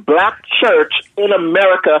of the black church in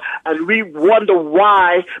America, and we wonder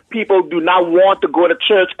why people do not want to go to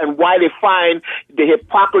church and why they find the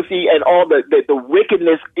hypocrisy and all the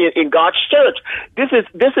wickedness in God's church. This is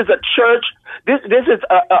a church. This is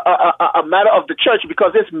a matter of the church,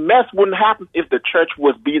 because this mess wouldn't happen if the church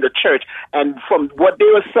was being the church. And from what they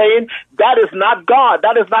were saying, that is not God.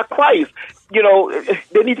 That is not Christ.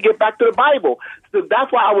 They need to get back to the Bible. So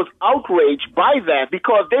that's why I was outraged by that,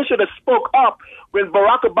 because they should have spoke up when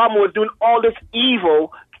Barack Obama was doing all this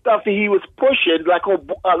evil stuff that he was pushing, like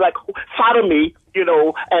sodomy, and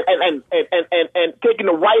taking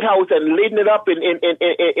the White House and leading it up in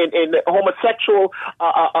homosexual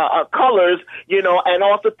colors, and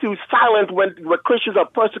also to silence when Christians are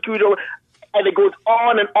persecuted, and it goes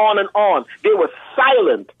on and on and on. They were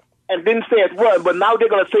silent and didn't say a word, but now they're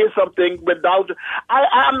going to say something without.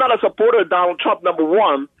 I'm not a supporter of Donald Trump, number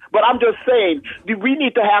one, but I'm just saying we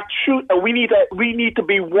need to have truth, and we need to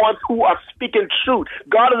be ones who are speaking truth.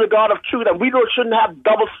 God is a God of truth, and we shouldn't have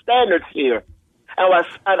double standards here. And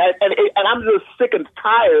I'm just sick and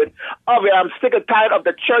tired of it. I'm sick and tired of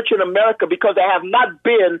the church in America, because they have not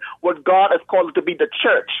been what God has called it to be, the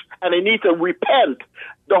church, and they need to repent.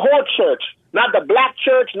 The whole church. Not the black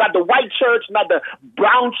church, not the white church, not the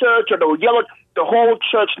brown church or the yellow. The whole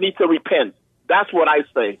church needs to repent. That's what I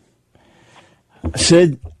say.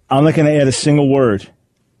 Sid, I'm not going to add a single word.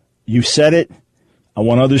 You said it. I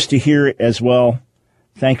want others to hear it as well.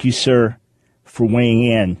 Thank you, sir, for weighing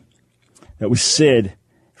in. That was Sid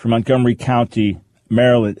from Montgomery County,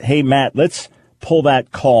 Maryland. Hey, Matt, let's pull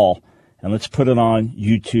that call and let's put it on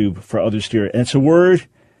YouTube for others to hear it. And it's a word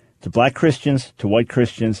to black Christians, to white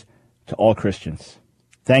Christians, to all Christians.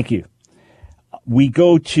 Thank you. We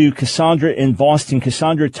go to Cassandra in Boston.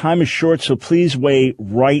 Cassandra, time is short, so please weigh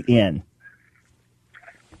right in.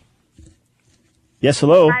 Yes,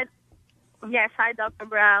 hello. Hi, Dr.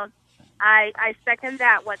 Brown. I second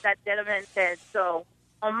what that gentleman said. So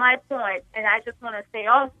on my point, and I just want to say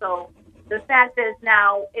also, the fact is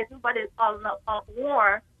now everybody's on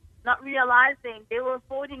war, not realizing they were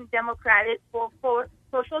voting Democratic for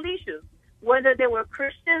social issues, whether they were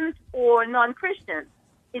Christians or non-Christians.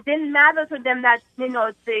 It didn't matter to them that,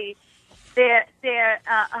 their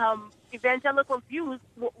evangelical views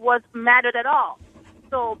was mattered at all.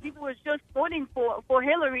 So people were just voting for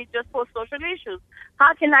Hillary just for social issues.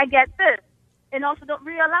 How can I get this? And also not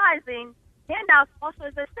realizing handouts also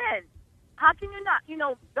is a sin. How can you not?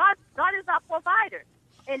 God is our provider.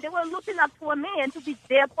 And they were looking up to a man to be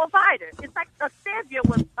their provider. It's like a savior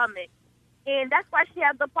was coming. And that's why she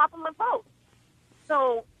had the popular vote.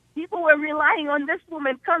 So people were relying on this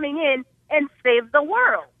woman coming in and save the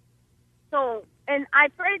world. So, and I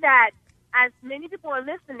pray that as many people are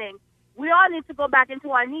listening, we all need to go back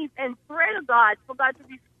into our knees and pray to God for God to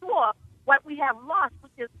restore what we have lost,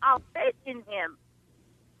 which is our faith in Him.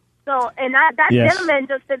 So, and that yes. gentleman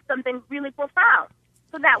just said something really profound.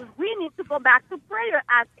 So that we need to go back to prayer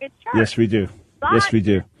as a church. Yes, we do. Yes, we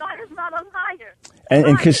do. God is not a liar.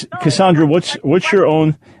 And Cassandra, what's your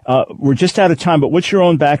own? We're just out of time, but what's your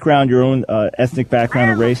own background, your own ethnic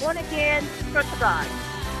background and race? Born again, Church of God.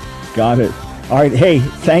 Got it. All right. Hey,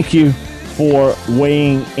 thank you for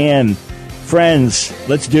weighing in, friends.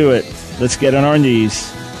 Let's do it. Let's get on our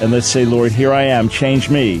knees and let's say, Lord, here I am. Change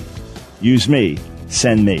me, use me,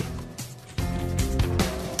 send me.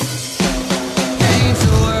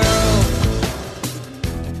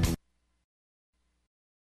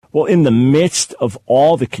 Well, in the midst of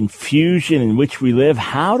all the confusion in which we live,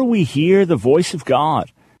 how do we hear the voice of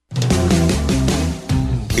God?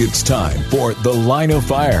 It's time for The Line of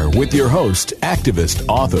Fire with your host, activist,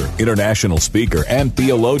 author, international speaker, and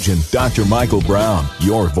theologian, Dr. Michael Brown,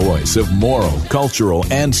 your voice of moral, cultural,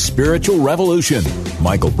 and spiritual revolution.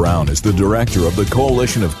 Michael Brown is the director of the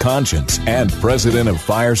Coalition of Conscience and president of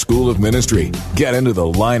Fire School of Ministry. Get into The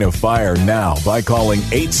Line of Fire now by calling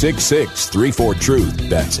 866-34-TRUTH.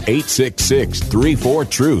 That's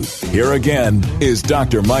 866-34-TRUTH. Here again is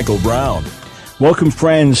Dr. Michael Brown. Welcome,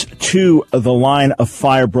 friends, to the Line of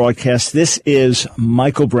Fire broadcast. This is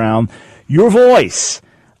Michael Brown, your voice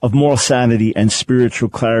of moral sanity and spiritual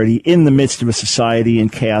clarity in the midst of a society in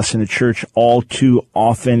chaos and a church all too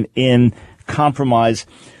often in compromise.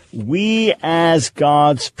 We as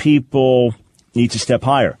God's people need to step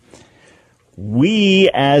higher. We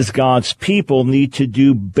as God's people need to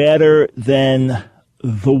do better than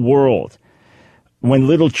the world. When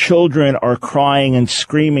little children are crying and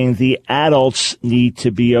screaming, the adults need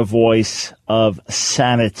to be a voice of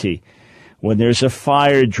sanity. When there's a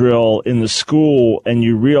fire drill in the school and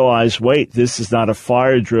you realize, wait, this is not a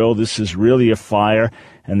fire drill, this is really a fire,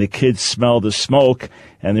 and the kids smell the smoke,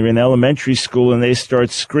 and they're in elementary school and they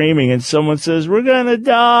start screaming, and someone says, we're going to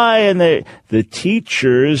die, and the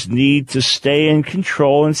teachers need to stay in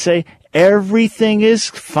control and say, everything is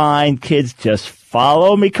fine, kids, just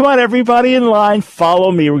follow me. Come on, everybody in line,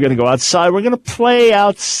 follow me. We're going to go outside. We're going to play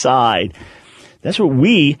outside. That's what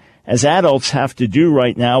we as adults have to do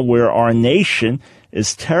right now, where our nation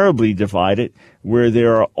is terribly divided, where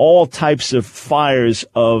there are all types of fires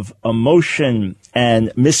of emotion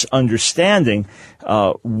and misunderstanding.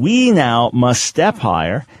 We now must step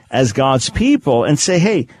higher as God's people and say,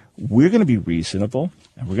 hey, we're going to be reasonable,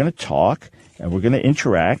 and we're going to talk, and we're going to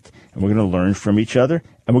interact, and we're going to learn from each other,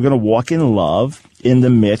 and we're going to walk in love in the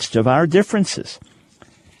midst of our differences.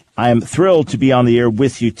 I am thrilled to be on the air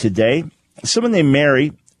with you today. Someone named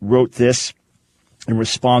Mary wrote this in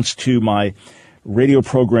response to my radio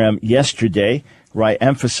program yesterday, where I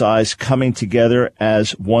emphasize coming together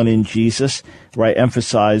as one in Jesus, where I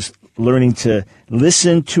emphasize learning to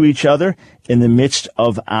listen to each other in the midst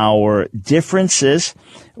of our differences,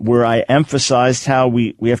 where I emphasized how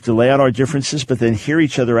we have to lay out our differences, but then hear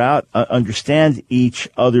each other out, understand each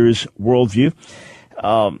other's worldview.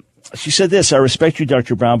 She said this, I respect you,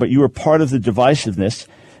 Dr. Brown, but you are part of the divisiveness.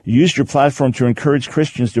 You used your platform to encourage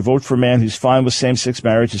Christians to vote for a man who's fine with same-sex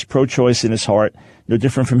marriage, is pro-choice in his heart, no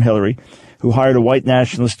different from Hillary, who hired a white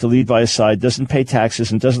nationalist to lead by his side, doesn't pay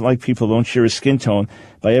taxes, and doesn't like people who don't share his skin tone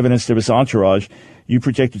by evidence of his entourage. You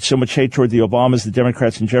projected so much hate toward the Obamas, the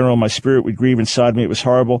Democrats in general. My spirit would grieve inside me. It was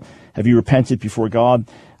horrible. Have you repented before God?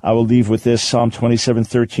 I will leave with this, Psalm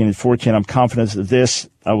 27:13 and 14. I'm confident of this.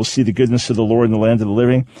 I will see the goodness of the Lord in the land of the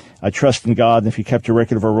living. I trust in God, and if he kept a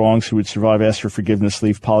record of our wrongs, who would survive, ask for forgiveness,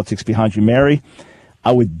 leave politics behind you. Mary,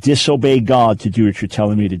 I would disobey God to do what you're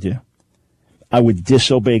telling me to do. I would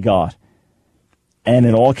disobey God. And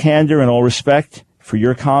in all candor and all respect for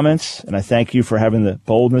your comments, and I thank you for having the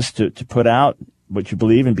boldness to put out what you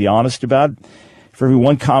believe and be honest about it. For every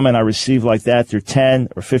one comment I receive like that, there are 10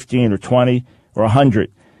 or 15 or 20 or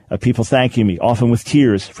 100 of people thanking me, often with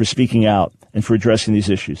tears, for speaking out and for addressing these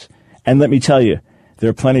issues. And let me tell you, there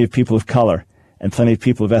are plenty of people of color and plenty of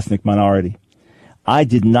people of ethnic minority. I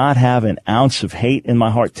did not have an ounce of hate in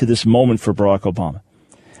my heart to this moment for Barack Obama.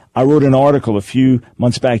 I wrote an article a few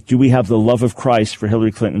months back, Do We Have the Love of Christ for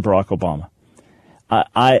Hillary Clinton and Barack Obama?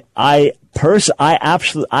 I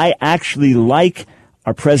actually like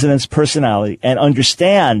our president's personality and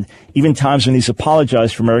understand even times when he's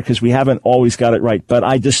apologized for America, because we haven't always got it right. But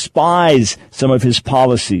I despise some of his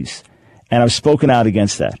policies, and I've spoken out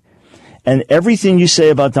against that. And everything you say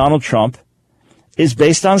about Donald Trump is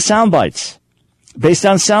based on sound bites. Based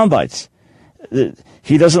on sound bites.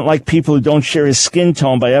 He doesn't like people who don't share his skin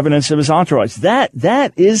tone by evidence of his entourage. That's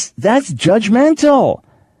judgmental.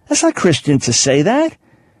 That's not Christian to say that.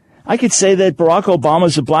 I could say that Barack Obama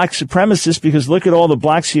is a black supremacist because look at all the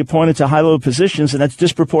blacks he appointed to high-level positions, and that's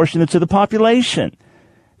disproportionate to the population.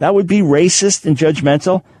 That would be racist and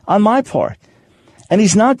judgmental on my part. And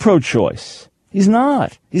he's not pro-choice. He's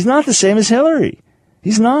not. He's not the same as Hillary.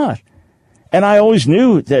 He's not. And I always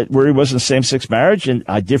knew that where he was in same-sex marriage, and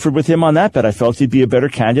I differed with him on that, but I felt he'd be a better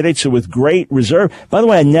candidate. So with great reserve. By the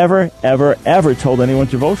way, I never, ever, ever told anyone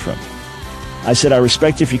to vote for him. I said, I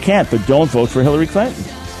respect you if you can't, but don't vote for Hillary Clinton.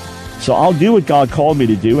 So I'll do what God called me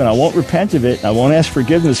to do, and I won't repent of it. I won't ask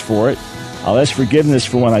forgiveness for it. I'll ask forgiveness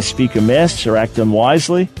for when I speak amiss or act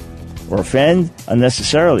unwisely or offend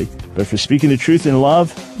unnecessarily. But for speaking the truth in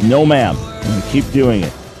love, no ma'am. I'm going to keep doing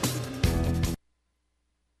it.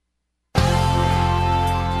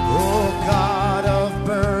 Oh God of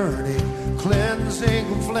burning,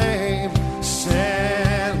 cleansing flame,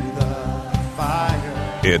 send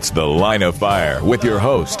It's The Line of Fire with your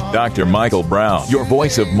host, Dr. Michael Brown, your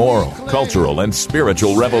voice of moral, cultural, and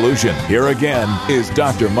spiritual revolution. Here again is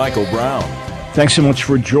Dr. Michael Brown. Thanks so much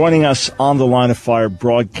for joining us on the Line of Fire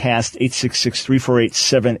broadcast,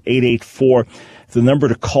 866-348-7884, the number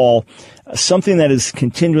to call. Something that is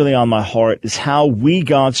continually on my heart is how we,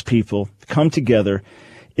 God's people, come together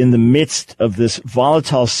in the midst of this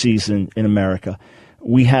volatile season in America.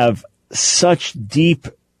 We have such deep,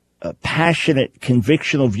 passionate,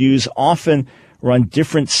 convictional views. Often we're on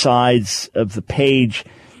different sides of the page.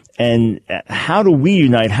 And how do we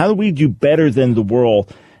unite? How do we do better than the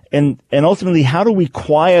world? And ultimately, how do we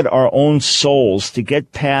quiet our own souls to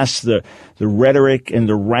get past the rhetoric and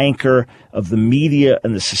the rancor of the media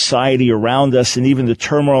and the society around us and even the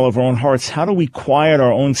turmoil of our own hearts? How do we quiet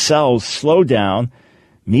our own selves, slow down,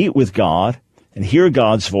 meet with God, and hear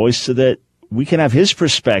God's voice so that we can have His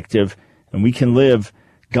perspective and we can live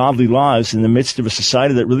godly lives in the midst of a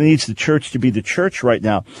society that really needs the church to be the church right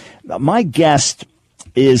now? My guest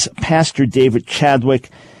is Pastor David Chadwick.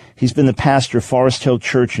 He's been the pastor of Forest Hill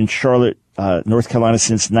Church in Charlotte, North Carolina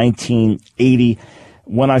since 1980.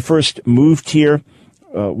 When I first moved here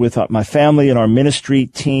with my family and our ministry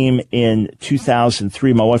team in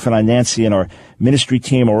 2003, my wife and I, Nancy, and our ministry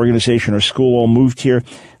team, our organization, our school all moved here.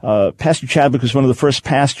 Pastor Chadwick was one of the first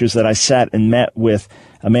pastors that I sat and met with,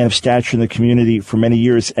 a man of stature in the community for many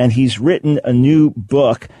years, and he's written a new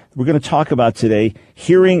book we're going to talk about today,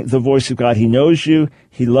 Hearing the Voice of God. He knows you.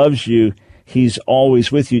 He loves you. He's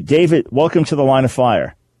always with you. David, welcome to the Line of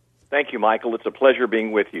Fire. Thank you, Michael. It's a pleasure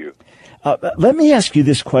being with you. Let me ask you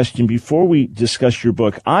this question before we discuss your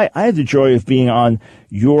book. I had the joy of being on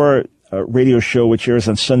your radio show, which airs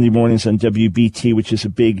on Sunday mornings on WBT, which is a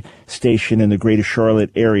big station in the greater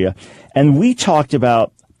Charlotte area. And we talked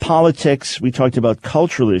about politics, we talked about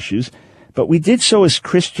cultural issues, but we did so as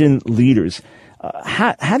Christian leaders.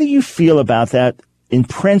 How do you feel about that in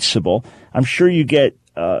principle? I'm sure you get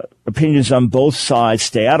opinions on both sides.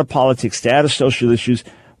 Stay out of politics, stay out of social issues.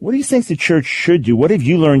 What do you think the church should do? What have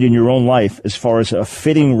you learned in your own life as far as a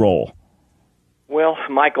fitting role? Well,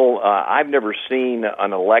 Michael, I've never seen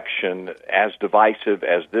an election as divisive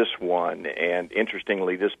as this one. And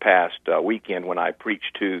interestingly, this past weekend when I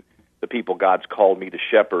preached to the people God's called me to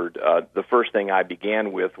shepherd, the first thing I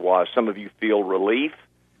began with was some of you feel relief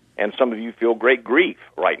and some of you feel great grief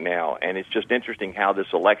right now. And it's just interesting how this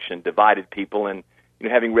election divided people. And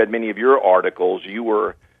having read many of your articles, you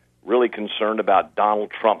were really concerned about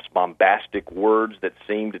Donald Trump's bombastic words that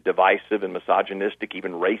seemed divisive and misogynistic,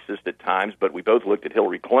 even racist at times. But we both looked at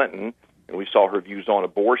Hillary Clinton, and we saw her views on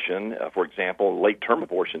abortion, for example, late-term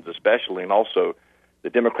abortions especially, and also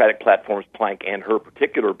the Democratic platform's plank and her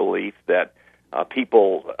particular belief that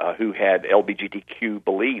people who had LGBTQ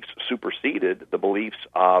beliefs superseded the beliefs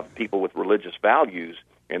of people with religious values.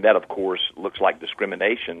 And that, of course, looks like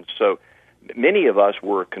discrimination. So many of us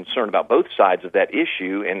were concerned about both sides of that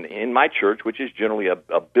issue, and in my church, which is generally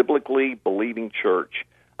a biblically believing church,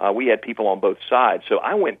 we had people on both sides. So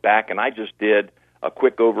I went back and I just did a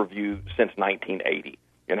quick overview since 1980,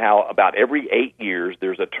 and how about every 8 years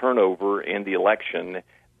there's a turnover in the election,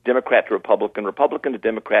 Democrat to Republican, Republican to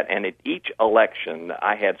Democrat, and at each election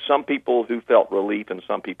I had some people who felt relief and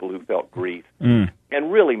some people who felt grief. And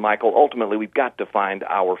really, Michael, ultimately we've got to find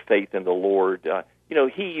our faith in the Lord.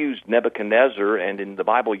 He used Nebuchadnezzar, and in the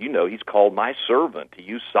Bible, he's called my servant. He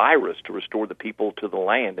used Cyrus to restore the people to the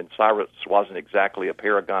land, and Cyrus wasn't exactly a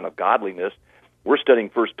paragon of godliness. We're studying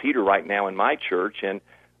 1 Peter right now in my church, and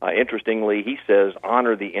interestingly, he says,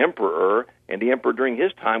 honor the emperor, and the emperor during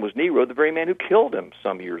his time was Nero, the very man who killed him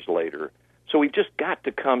some years later. So we've just got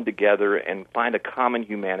to come together and find a common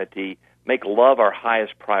humanity, make love our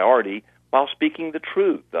highest priority while speaking the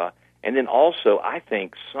truth. And then also, I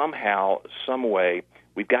think somehow, some way,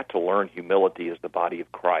 we've got to learn humility as the body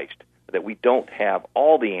of Christ, that we don't have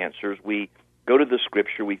all the answers. We go to the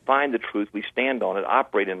Scripture, we find the truth, we stand on it,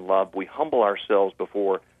 operate in love, we humble ourselves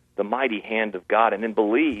before the mighty hand of God, and then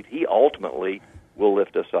believe He ultimately will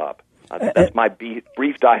lift us up. That's my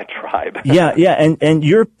brief diatribe. And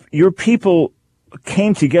your people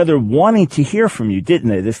came together wanting to hear from you, didn't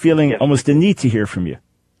they? The feeling, almost the need to hear from you.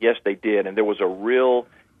 Yes, they did, and there was a real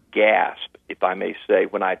gasp, if I may say,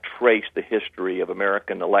 when I traced the history of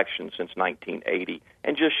American elections since 1980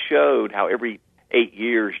 and just showed how every 8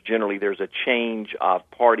 years, generally, there's a change of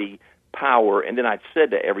party power. And then I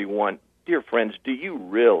said to everyone, dear friends, do you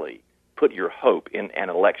really put your hope in an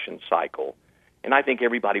election cycle? And I think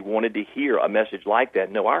everybody wanted to hear a message like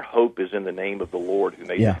that. No, our hope is in the name of the Lord who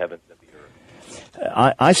made the heavens and the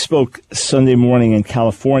earth. I spoke Sunday morning in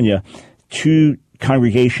California. Two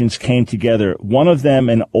congregations came together. One of them,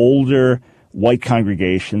 an older, white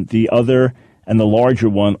congregation, the other and the larger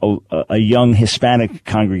one, a young Hispanic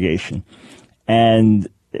congregation. And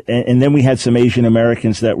then we had some Asian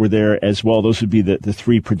Americans that were there as well. Those would be the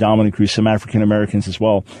three predominant groups, some African Americans as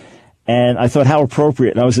well. And I thought, how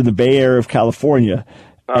appropriate. And I was in the Bay Area of California.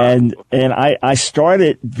 And I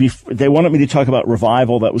started, they wanted me to talk about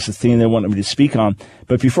revival. That was the thing they wanted me to speak on.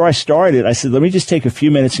 But before I started, I said, let me just take a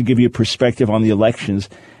few minutes and give you a perspective on the elections.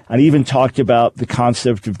 I even talked about the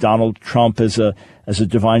concept of Donald Trump as a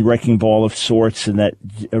divine wrecking ball of sorts, and that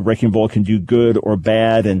a wrecking ball can do good or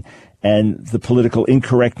bad, and the political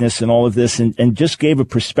incorrectness and all of this, and just gave a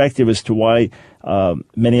perspective as to why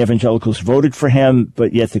many evangelicals voted for him,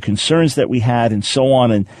 but yet the concerns that we had and so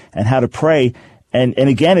on, and how to pray. And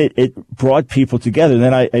again, it brought people together. And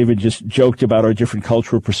then I even just joked about our different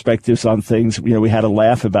cultural perspectives on things. You know, we had a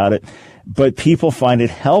laugh about it. But people find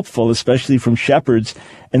it helpful, especially from shepherds.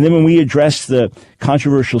 And then when we address the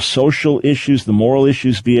controversial social issues, the moral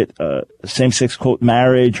issues, be it same-sex, quote,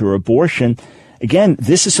 marriage or abortion, again,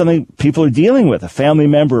 this is something people are dealing with. A family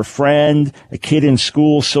member, a friend, a kid in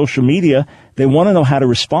school, social media. They want to know how to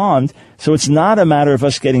respond. So it's not a matter of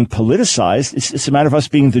us getting politicized. It's a matter of us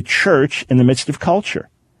being the church in the midst of culture.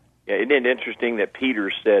 Yeah, isn't it interesting that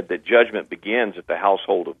Peter said that judgment begins at the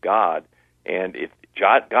household of God? And if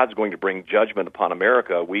God's going to bring judgment upon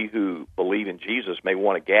America, we who believe in Jesus may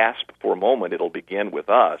want to gasp for a moment. It'll begin with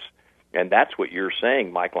us. And that's what you're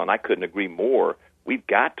saying, Michael, and I couldn't agree more. We've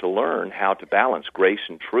got to learn how to balance grace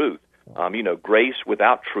and truth. Grace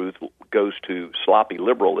without truth goes to sloppy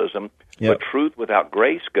liberalism, but truth without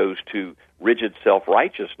grace goes to rigid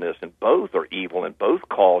self-righteousness, and both are evil, and both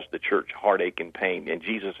cause the church heartache and pain, and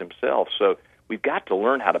Jesus himself. So we've got to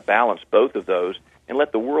learn how to balance both of those and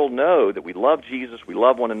let the world know that we love Jesus, we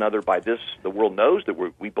love one another. By this, the world knows that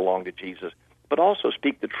we belong to Jesus, but also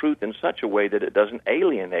speak the truth in such a way that it doesn't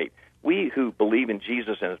alienate. We who believe in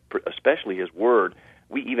Jesus, and especially his word,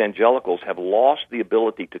 we evangelicals have lost the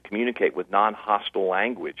ability to communicate with non-hostile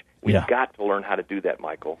language. We've got to learn how to do that,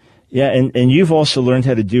 Michael. Yeah, and you've also learned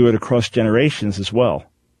how to do it across generations as well.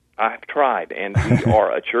 I've tried, and we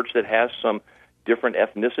are a church that has some different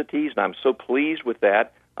ethnicities, and I'm so pleased with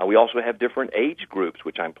that. We also have different age groups,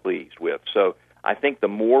 which I'm pleased with. So I think the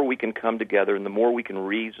more we can come together and the more we can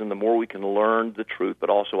reason, the more we can learn the truth, but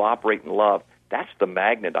also operate in love, that's the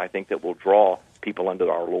magnet, I think, that will draw people unto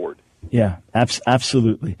our Lord. Yeah,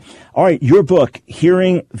 absolutely. All right, your book,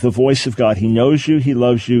 Hearing the Voice of God. He knows you, he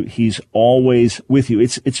loves you, he's always with you.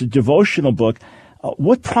 It's a devotional book.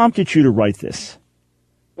 What prompted you to write this?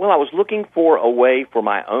 Well, I was looking for a way for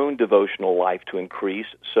my own devotional life to increase,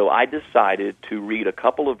 so I decided to read a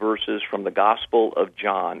couple of verses from the Gospel of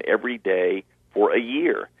John every day for a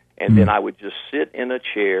year. And then I would just sit in a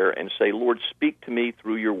chair and say, Lord, speak to me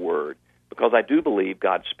through your word. Because I do believe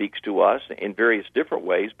God speaks to us in various different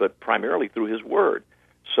ways, but primarily through his word.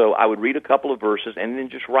 So I would read a couple of verses and then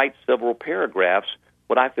just write several paragraphs,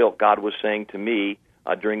 what I felt God was saying to me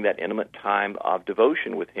during that intimate time of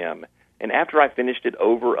devotion with him. And after I finished it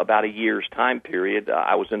over about a year's time period,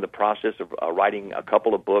 I was in the process of writing a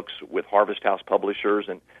couple of books with Harvest House Publishers,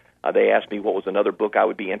 and they asked me what was another book I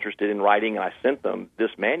would be interested in writing, and I sent them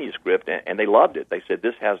this manuscript, and they loved it. They said,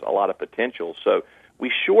 this has a lot of potential. So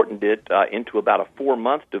we shortened it into about a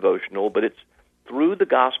 4-month devotional, but it's through the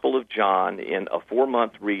Gospel of John in a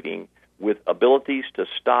 4-month reading with abilities to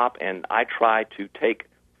stop, and I try to take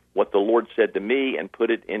what the Lord said to me and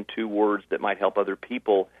put it into words that might help other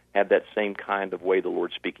people have that same kind of way the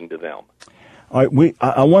Lord's speaking to them. All right,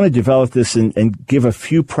 I want to develop this and give a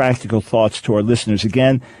few practical thoughts to our listeners.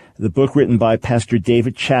 Again, the book written by Pastor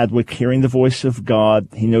David Chadwick, Hearing the Voice of God.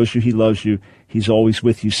 He knows you, he loves you, he's always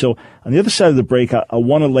with you. So on the other side of the break, I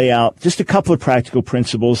want to lay out just a couple of practical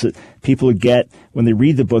principles that people get when they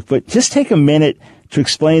read the book. But just take a minute to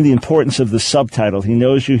explain the importance of the subtitle. He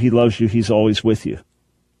knows you, he loves you, he's always with you.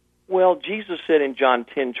 Well, Jesus said in John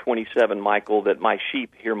 10:27, Michael, that my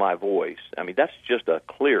sheep hear my voice. I mean, that's just a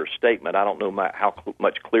clear statement. I don't know how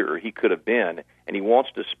much clearer he could have been, and he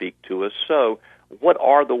wants to speak to us. So what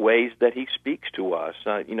are the ways that he speaks to us?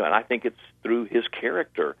 And I think it's through his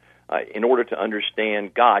character. In order to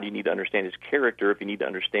understand God, you need to understand his character. If you need to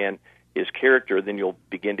understand his character, then you'll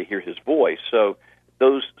begin to hear his voice. So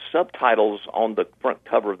those subtitles on the front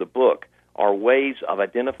cover of the book are ways of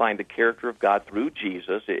identifying the character of God through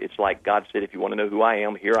Jesus. It's like God said, if you want to know who I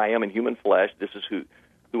am, here I am in human flesh. This is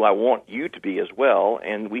who I want you to be as well.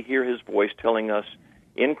 And we hear his voice telling us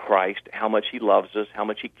in Christ how much he loves us, how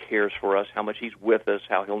much he cares for us, how much he's with us,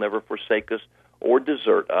 how he'll never forsake us or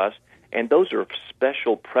desert us. And those are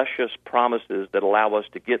special, precious promises that allow us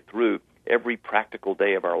to get through every practical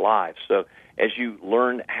day of our lives. So as you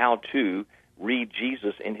learn how to read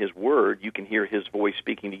Jesus in his word, you can hear his voice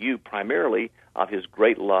speaking to you primarily of his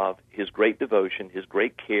great love, his great devotion, his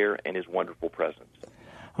great care, and his wonderful presence.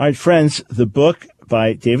 All right, friends, the book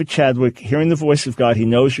by David Chadwick, Hearing the Voice of God. He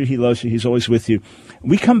knows you, he loves you, he's always with you.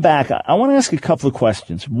 We come back. I want to ask a couple of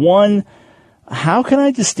questions. One, how can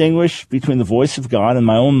I distinguish between the voice of God and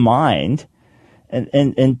my own mind?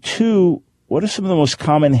 And two, what are some of the most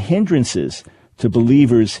common hindrances to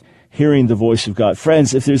believers hearing the voice of God?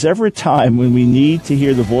 Friends, if there's ever a time when we need to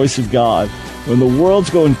hear the voice of God, when the world's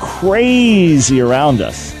going crazy around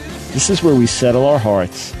us, this is where we settle our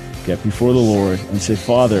hearts, get before the Lord, and say,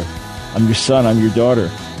 Father, I'm your son, I'm your daughter.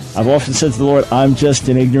 I've often said to the Lord, I'm just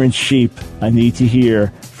an ignorant sheep. I need to hear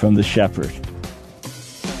from the shepherd.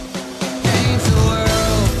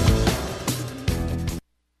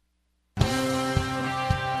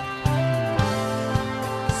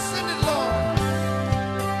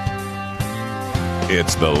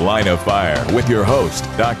 It's The Line of Fire with your host,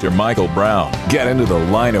 Dr. Michael Brown. Get into the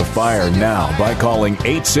Line of Fire now by calling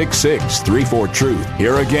 866-34-TRUTH.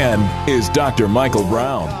 Here again is Dr. Michael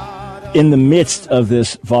Brown. In the midst of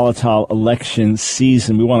this volatile election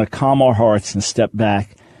season, we want to calm our hearts and step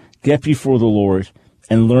back, get before the Lord,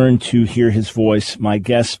 and learn to hear his voice. My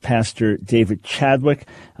guest, Pastor David Chadwick,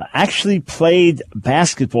 actually played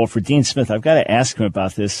basketball for Dean Smith. I've got to ask him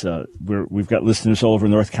about this. We've got listeners all over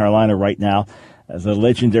North Carolina right now. The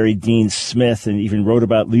legendary Dean Smith, and even wrote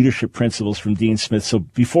about leadership principles from Dean Smith. So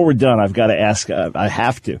before we're done, I've got to ask, I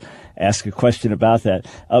have to ask a question about that.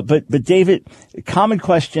 But David, a common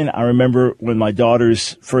question. I remember when my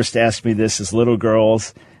daughters first asked me this as little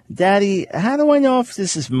girls, Daddy, how do I know if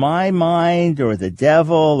this is my mind or the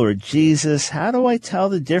devil or Jesus? How do I tell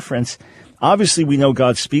the difference? Obviously, we know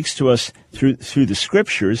God speaks to us through the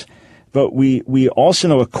scriptures, but we also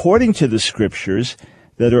know, according to the scriptures,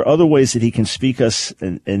 that there are other ways that he can speak us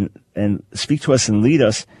and speak to us and lead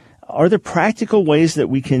us. Are there practical ways that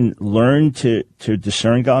we can learn to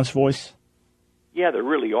discern God's voice? Yeah, there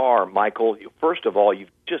really are, Michael. First of all,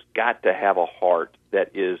 you've just got to have a heart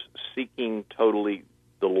that is seeking totally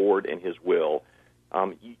the Lord and his will.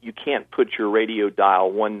 You can't put your radio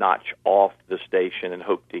dial one notch off the station and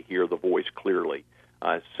hope to hear the voice clearly.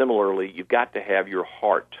 Similarly, you've got to have your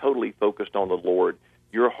heart totally focused on the Lord,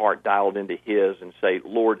 your heart dialed into his, and say,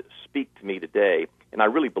 Lord, speak to me today. And I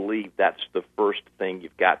really believe that's the first thing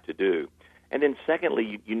you've got to do. And then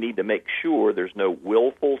secondly, you need to make sure there's no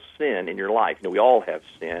willful sin in your life. You know, we all have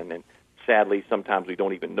sin, and sadly, sometimes we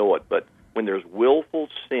don't even know it. But when there's willful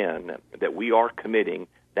sin that we are committing,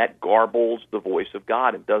 that garbles the voice of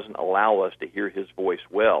God and doesn't allow us to hear his voice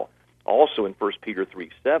well. Also in 1 Peter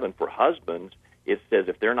 3:7, for husbands, it says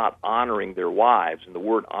if they're not honoring their wives, and the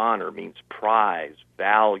word honor means prize,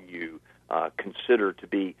 value, consider to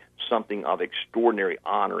be something of extraordinary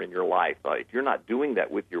honor in your life. If you're not doing that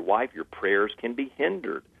with your wife, your prayers can be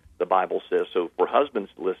hindered, the Bible says. So for husbands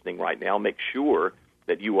listening right now, make sure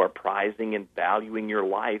that you are prizing and valuing your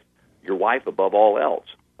wife above all else.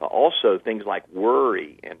 Also, things like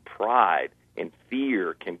worry and pride and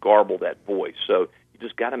fear can garble that voice. So you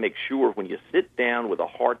just got to make sure when you sit down with a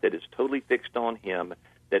heart that is totally fixed on him,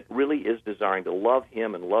 that really is desiring to love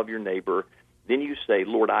him and love your neighbor, then you say,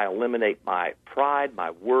 Lord, I eliminate my pride,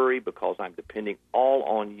 my worry, because I'm depending all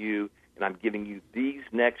on you, and I'm giving you these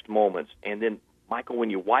next moments. And then, Michael,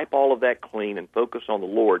 when you wipe all of that clean and focus on the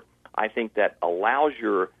Lord, I think that allows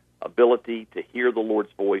your ability to hear the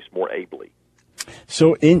Lord's voice more ably.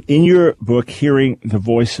 So in your book, Hearing the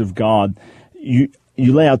Voice of God, you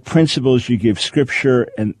lay out principles, you give scripture,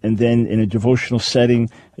 and then in a devotional setting,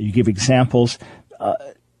 you give examples.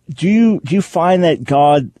 Do you find that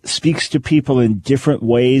God speaks to people in different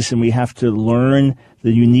ways, and we have to learn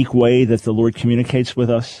the unique way that the Lord communicates with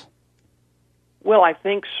us? Well, I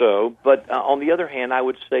think so, but on the other hand, I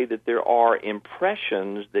would say that there are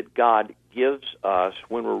impressions that God gives us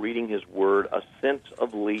when we're reading his word, a sense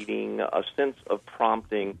of leading, a sense of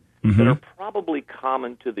prompting that are probably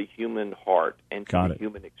common to the human heart and to the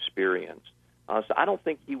human experience. So I don't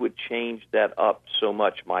think he would change that up so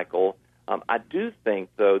much, Michael. I do think,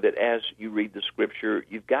 though, that as you read the Scripture,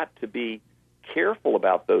 you've got to be careful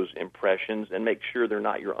about those impressions and make sure they're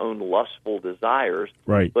not your own lustful desires.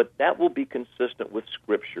 Right. But that will be consistent with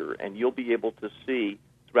Scripture, and you'll be able to see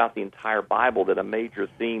throughout the entire Bible that a major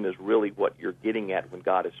theme is really what you're getting at when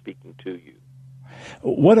God is speaking to you.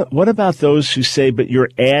 What about those who say, but you're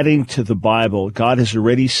adding to the Bible? God has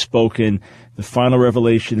already spoken. The final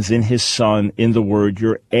revelation is in his Son, in the Word.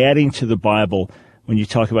 You're adding to the Bible when you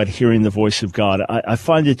talk about hearing the voice of God. I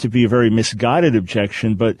find it to be a very misguided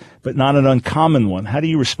objection, but not an uncommon one. How do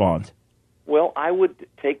you respond? Well, I would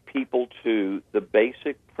take people to the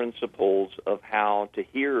basic principles of how to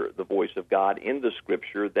hear the voice of God in the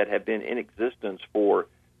Scripture that have been in existence for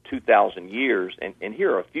 2,000 years. And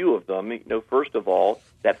here are a few of them. First of all,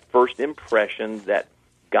 that first impression, that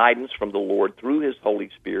guidance from the Lord through His Holy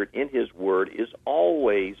Spirit in His Word is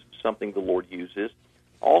always something the Lord uses.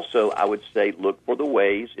 Also, I would say look for the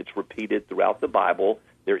ways. It's repeated throughout the Bible.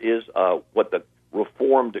 There is what the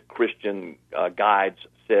Reformed Christian guides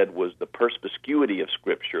said was the perspicuity of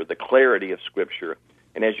Scripture, the clarity of Scripture.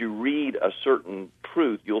 And as you read a certain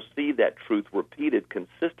truth, you'll see that truth repeated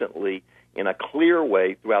consistently in a clear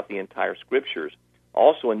way throughout the entire Scriptures.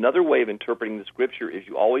 Also, another way of interpreting the Scripture is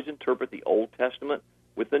you always interpret the Old Testament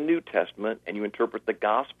with the New Testament, and you interpret the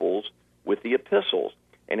Gospels with the epistles.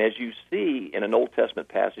 And as you see in an Old Testament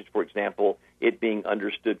passage, for example, it being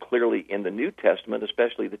understood clearly in the New Testament,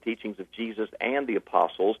 especially the teachings of Jesus and the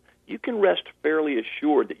apostles, you can rest fairly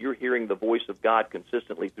assured that you're hearing the voice of God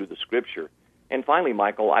consistently through the Scripture. And finally,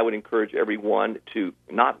 Michael, I would encourage everyone to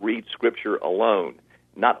not read Scripture alone,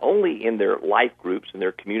 not only in their life groups and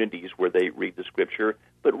their communities where they read the Scripture,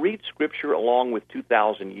 but read Scripture along with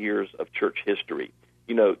 2,000 years of church history.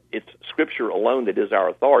 It's Scripture alone that is our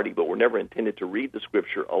authority, but we're never intended to read the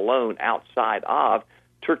Scripture alone outside of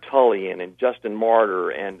Tertullian and Justin Martyr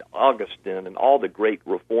and Augustine and all the great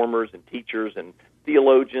reformers and teachers and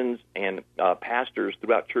theologians and pastors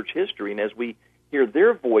throughout church history. And as we hear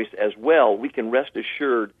their voice as well, we can rest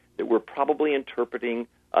assured that we're probably interpreting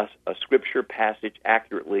a Scripture passage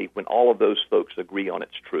accurately when all of those folks agree on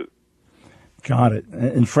its truth. Got it.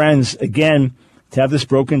 And friends, again, to have this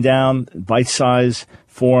broken down, bite-sized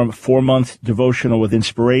form, 4-month devotional with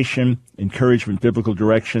inspiration, encouragement, biblical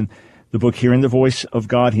direction, the book Hearing the Voice of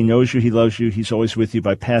God, He Knows You, He Loves You, He's Always With You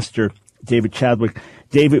by Pastor David Chadwick.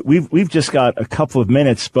 David, we've just got a couple of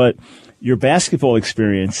minutes, but your basketball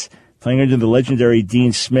experience, playing under the legendary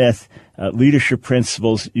Dean Smith, leadership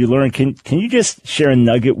principles you learned, can you just share a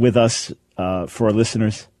nugget with us for our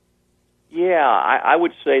listeners? Yeah, I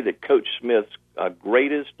would say that Coach Smith's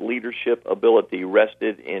greatest leadership ability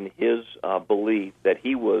rested in his belief that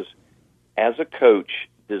he was, as a coach,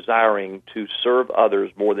 desiring to serve others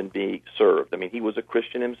more than be served. I mean, he was a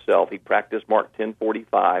Christian himself. He practiced Mark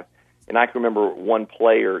 10:45, and I can remember one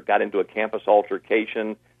player got into a campus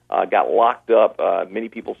altercation, got locked up. Many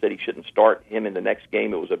people said he shouldn't start him in the next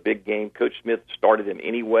game. It was a big game. Coach Smith started him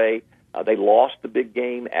anyway. They lost the big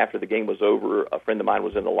game. After the game was over, a friend of mine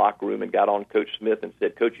was in the locker room and got on Coach Smith and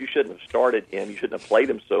said, "Coach, you shouldn't have started him. You shouldn't have played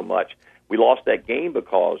him so much. We lost that game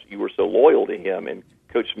because you were so loyal to him." And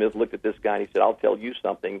Coach Smith looked at this guy and he said, "I'll tell you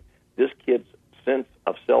something. This kid's sense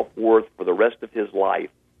of self-worth for the rest of his life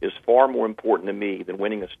is far more important to me than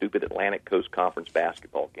winning a stupid Atlantic Coast Conference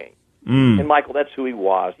basketball game." And, Michael, that's who he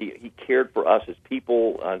was. He cared for us as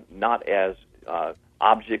people, not as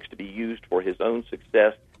objects to be used for his own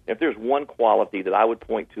success. If there's one quality that I would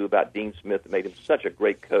point to about Dean Smith that made him such a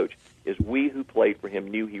great coach, is we who played for him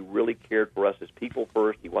knew he really cared for us as people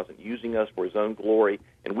first. He wasn't using us for his own glory,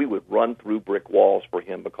 and we would run through brick walls for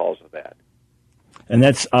him because of that. And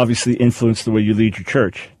that's obviously influenced the way you lead your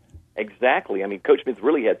church. Exactly. I mean, Coach Smith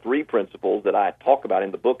really had 3 principles that I talk about in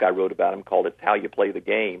the book I wrote about him called It's How You Play the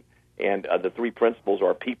Game. And the 3 principles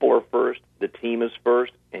are people are first, the team is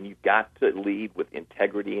first, and you've got to lead with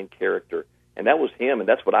integrity and character. And that was him, and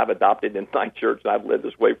that's what I've adopted in my church. I've led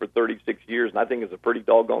this way for 36 years, and I think it's a pretty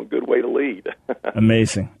doggone good way to lead.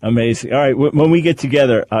 Amazing. All right, when we get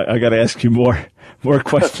together, I got to ask you more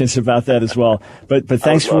questions about that as well. But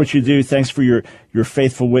thanks for what you do. Thanks for your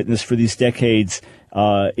faithful witness for these decades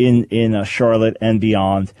in Charlotte and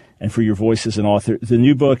beyond, and for your voice as an author. The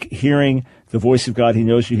new book, Hearing the Voice of God, He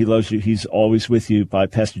Knows You, He Loves You, He's Always With You by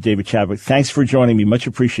Pastor David Chadwick. Thanks for joining me. Much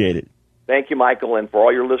appreciated. Thank you, Michael, and for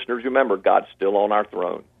all your listeners, remember, God's still on our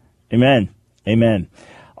throne. Amen. Amen.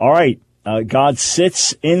 All right. God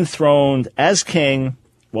sits enthroned as king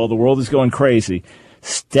while the world is going crazy.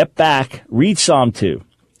 Step back, read Psalm 2.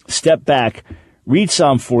 Step back, read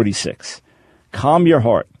Psalm 46. Calm your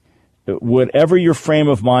heart. Whatever your frame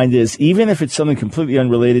of mind is, even if it's something completely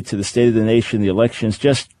unrelated to the state of the nation, the elections,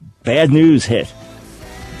 just bad news hit.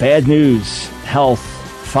 Bad news, health,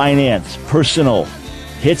 finance, personal,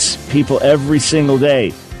 hits people every single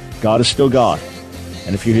day. God is still God.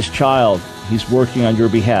 And if you're His child, He's working on your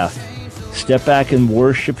behalf. Step back and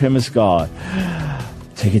worship Him as God.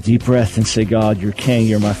 Take a deep breath and say, "God, you're King,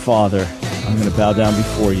 you're my Father. I'm going to bow down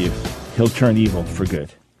before you." He'll turn evil for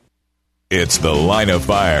good. It's The Line of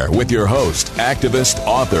Fire with your host, activist,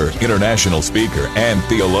 author, international speaker, and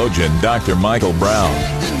theologian, Dr. Michael Brown.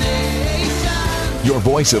 your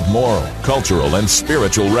voice of moral, cultural, and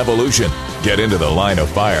spiritual revolution. Get into the Line of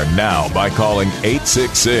Fire now by calling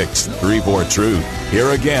 866-34-TRUTH.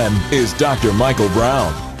 Here again is Dr. Michael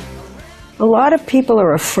Brown. A lot of people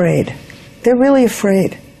are afraid. They're really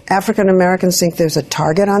afraid. African Americans think there's a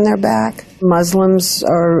target on their back. Muslims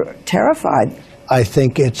are terrified. I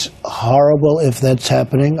think it's horrible if that's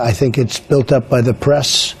happening. I think it's built up by the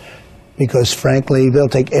press because, frankly, they'll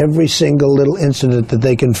take every single little incident that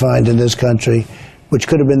they can find in this country, which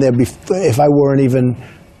could have been there before, if I weren't even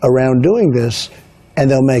around doing this,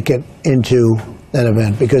 and they'll make it into an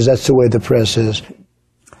event because that's the way the press is.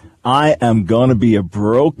 I am going to be a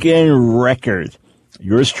broken record.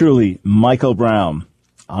 Yours truly, Michael Brown.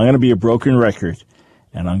 I'm going to be a broken record,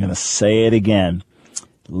 and I'm going to say it again.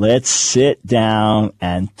 Let's sit down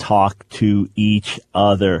and talk to each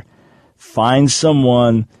other. Find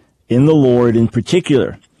someone in the Lord in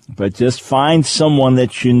particular, but just find someone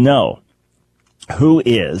that you know who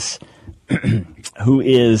is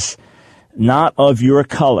not of your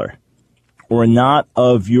color or not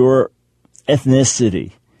of your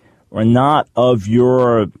ethnicity or not of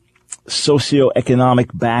your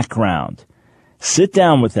socioeconomic background. Sit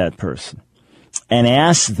down with that person and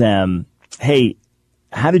ask them, hey,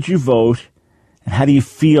 how did you vote and how do you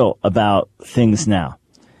feel about things now?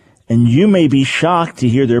 And you may be shocked to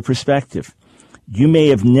hear their perspective. You may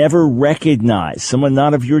have never recognized someone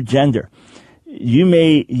not of your gender. You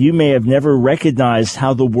may have never recognized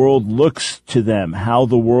how the world looks to them, how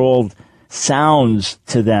the world sounds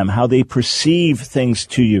to them, how they perceive things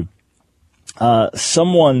to you. How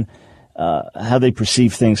they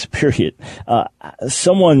perceive things, period.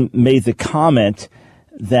 Someone made the comment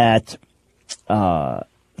that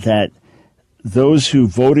those who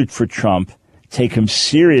voted for Trump take him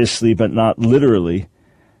seriously but not literally.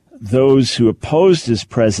 Those who opposed his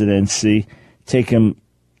presidency take him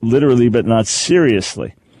literally but not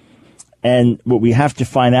seriously. And what we have to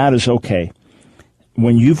find out is, okay,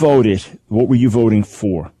 when you voted, what were you voting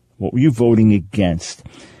for? What were you voting against?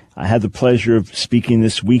 I had the pleasure of speaking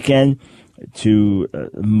this weekend to a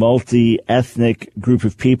multi-ethnic group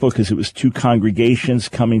of people because it was two congregations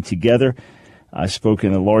coming together. I spoke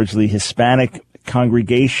in a largely Hispanic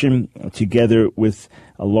congregation together with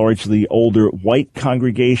a largely older white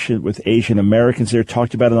congregation with Asian Americans there.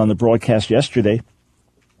 Talked about it on the broadcast yesterday.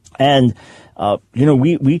 And,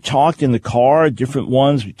 we talked in the car, different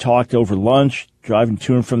ones. We talked over lunch, driving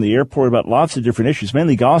to and from the airport about lots of different issues,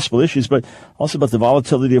 mainly gospel issues, but also about the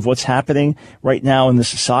volatility of what's happening right now in the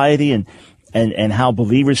society and how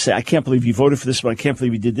believers say, I can't believe you voted for this one. I can't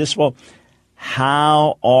believe you did this. Well,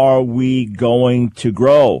 how are we going to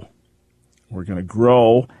grow? We're going to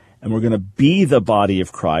grow and we're going to be the body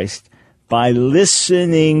of Christ by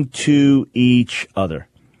listening to each other,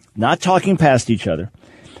 not talking past each other.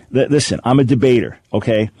 Listen, I'm a debater,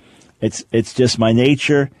 okay? It's just my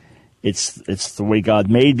nature. It's the way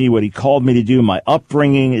God made me, what he called me to do, my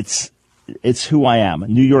upbringing. It's who I am, a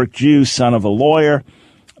New York Jew, son of a lawyer.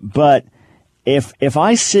 But if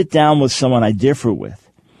I sit down with someone I differ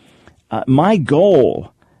with, my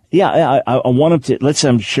goal, I want them to, let's say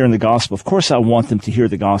I'm sharing the gospel. Of course I want them to hear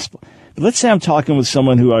the gospel. But let's say I'm talking with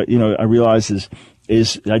someone who I realize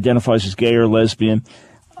identifies as gay or lesbian.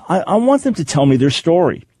 I want them to tell me their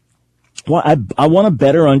story. Well, I want to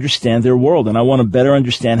better understand their world, and I want to better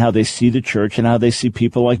understand how they see the church and how they see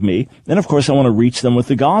people like me. Then, of course, I want to reach them with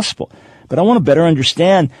the gospel. But I want to better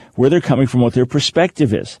understand where they're coming from, what their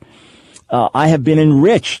perspective is. I have been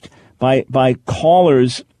enriched by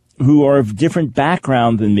callers who are of different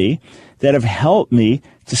background than me that have helped me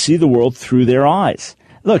to see the world through their eyes.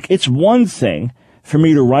 Look, it's one thing for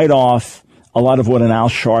me to write off a lot of what an Al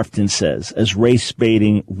Sharpton says as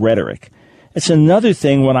race-baiting rhetoric. It's another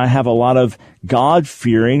thing when I have a lot of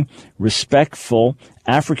God-fearing, respectful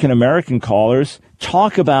African-American callers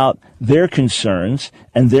talk about their concerns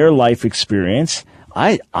and their life experience.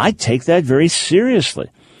 I take that very seriously.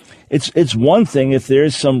 It's one thing if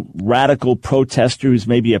there's some radical protester who's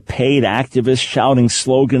maybe a paid activist shouting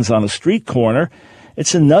slogans on a street corner.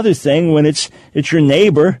 It's another thing when it's your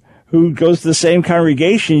neighbor who goes to the same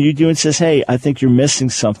congregation you do and says, hey, I think you're missing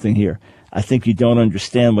something here. I think you don't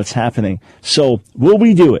understand what's happening. So will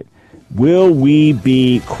we do it? Will we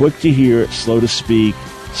be quick to hear, slow to speak,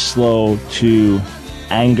 slow to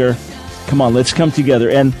anger? Come on, let's come together.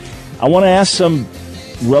 And I want to ask some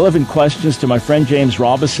relevant questions to my friend James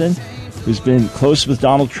Robison, who's been close with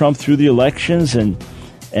Donald Trump through the elections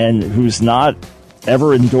and who's not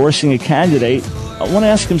ever endorsing a candidate. I want to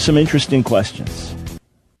ask him some interesting questions.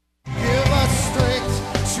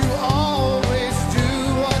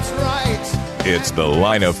 It's The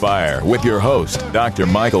Line of Fire with your host, Dr.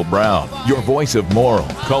 Michael Brown, your voice of moral,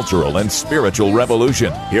 cultural, and spiritual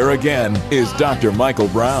revolution. Here again is Dr. Michael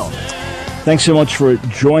Brown. Thanks so much for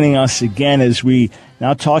joining us again as we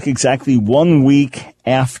now talk exactly 1 week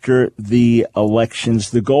after the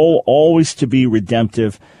elections. The goal always to be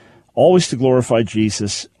redemptive, always to glorify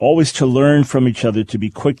Jesus, always to learn from each other, to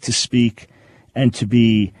be quick to speak and to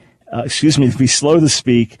be, to be slow to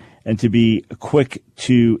speak and to be quick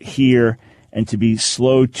to hear and to be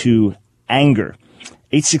slow to anger.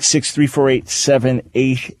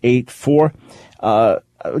 866-348-7884.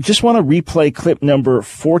 Just want to replay clip number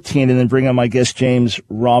 14 and then bring on my guest, James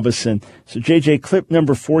Robison. So, JJ, clip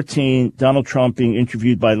number 14, Donald Trump being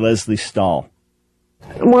interviewed by Leslie Stahl.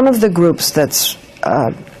 One of the groups that's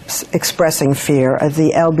expressing fear,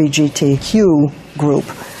 the LGBTQ group,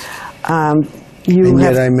 I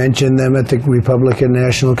mentioned them at the Republican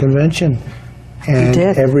National Convention. And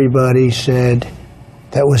everybody said,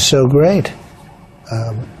 that was so great.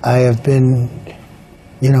 I've been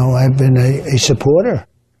a supporter.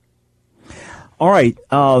 All right.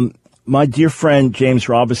 My dear friend, James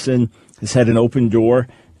Robison, has had an open door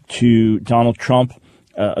to Donald Trump,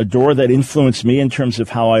 a door that influenced me in terms of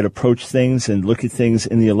how I'd approach things and look at things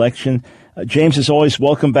in the election. James, as always,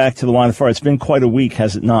 welcome back to The Line of Fire. It's been quite a week,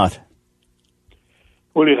 has it not?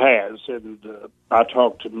 Well, it has, and I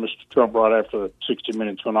talked to Mr. Trump right after the 60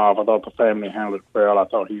 Minutes went off. I thought the family handled it well. I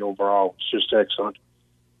thought he overall was just excellent.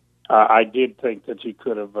 I did think that he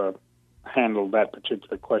could have handled that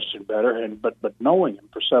particular question better, but knowing him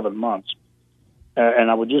for 7 months,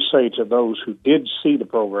 and I would just say to those who did see the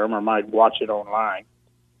program or might watch it online,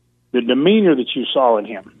 the demeanor that you saw in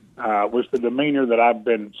him was the demeanor that I've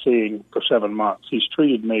been seeing for 7 months. He's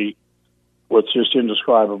treated me with just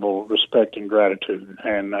indescribable respect and gratitude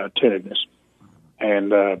and attentiveness.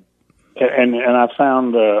 And I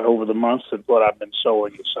found over the months that what I've been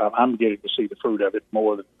sowing is I'm getting to see the fruit of it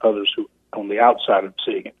more than others who on the outside are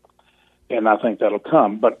seeing it. And I think that'll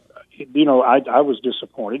come. But, I was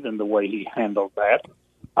disappointed in the way he handled that.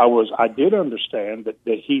 I did understand that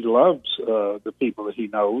he loves the people that he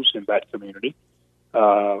knows in that community,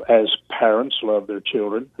 as parents love their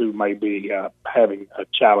children who may be having a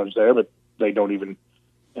challenge there, but they don't even,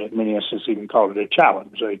 in many instances, even call it a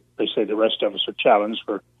challenge. They say the rest of us are challenged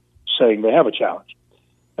for saying they have a challenge.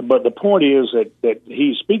 But the point is that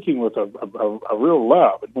he's speaking with a real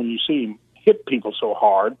love. And when you see him hit people so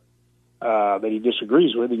hard that he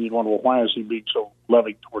disagrees with, and you wonder, well, why is he being so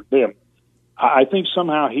loving toward them? I think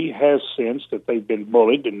somehow he has sensed that they've been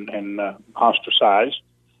bullied and ostracized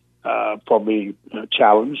for being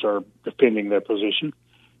challenged or defending their position.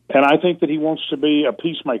 And I think that he wants to be a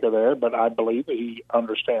peacemaker there, but I believe that he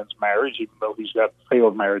understands marriage, even though he's got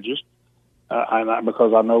failed marriages.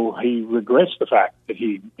 Because I know he regrets the fact that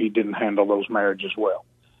he didn't handle those marriages well.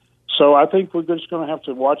 So I think we're just going to have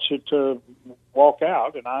to watch it walk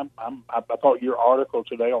out. And I thought your article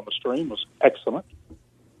today on the stream was excellent.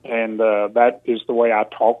 And that is the way I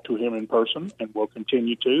talk to him in person and will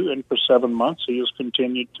continue to. And for 7 months, he has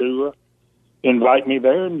continued to invite me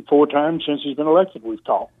there, and 4 times since he's been elected, we've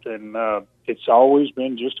talked, and it's always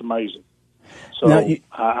been just amazing. So now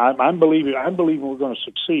I'm believing we're going to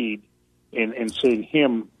succeed in seeing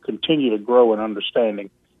him continue to grow in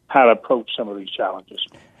understanding how to approach some of these challenges.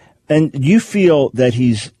 And you feel that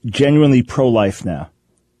he's genuinely pro-life now?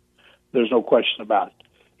 There's no question about it.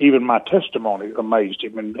 Even my testimony amazed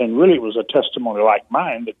him, and really it was a testimony like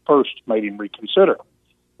mine that first made him reconsider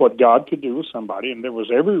what God could do with somebody, and there was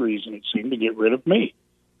every reason, it seemed, to get rid of me.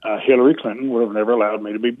 Hillary Clinton would have never allowed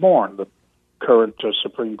me to be born. The current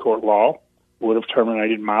Supreme Court law would have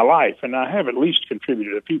terminated my life, and I have at least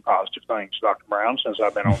contributed a few positive things, Dr. Brown, since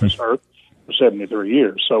I've been on this earth for 73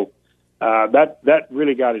 years. So that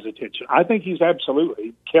really got his attention. I think he's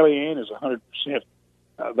absolutely, Kellyanne is 100%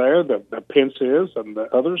 there, the Pence is, and the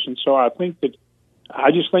others, and so I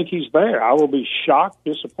just think he's there. I will be shocked,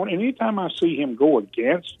 disappointed. Anytime I see him go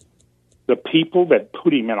against the people that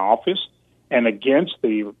put him in office and against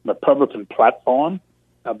the Republican platform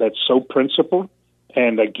that's so principled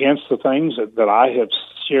and against the things that I have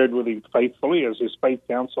shared with him faithfully as his faith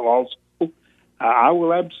counsel also, I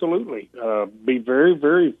will absolutely be very,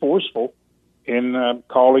 very forceful in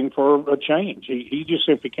calling for a change. He just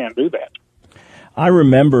simply can't do that. I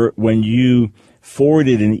remember when you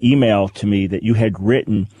forwarded an email to me that you had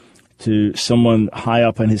written to someone high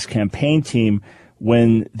up on his campaign team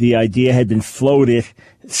when the idea had been floated,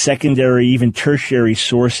 secondary, even tertiary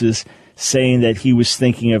sources saying that he was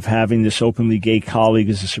thinking of having this openly gay colleague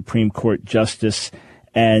as a Supreme Court justice,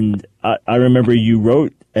 And I remember you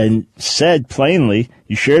wrote and said plainly,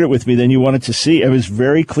 you shared it with me, then you wanted to see. It was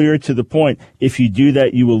very clear to the point. If you do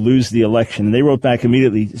that, you will lose the election. And they wrote back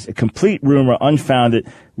immediately, a complete rumor,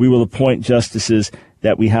 unfounded. We will appoint justices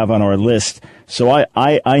that we have on our list. So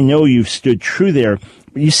I know you've stood true there.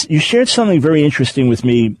 You shared something very interesting with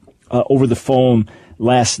me over the phone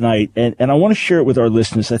last night, and I want to share it with our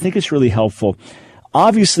listeners. I think it's really helpful.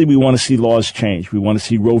 Obviously, we want to see laws change. We want to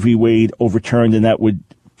see Roe v. Wade overturned, and that would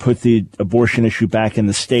put the abortion issue back in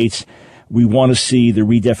the states. We want to see the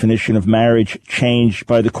redefinition of marriage changed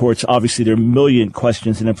by the courts. Obviously, there are a million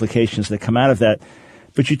questions and implications that come out of that.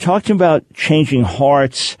 But you talked about changing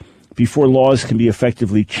hearts before laws can be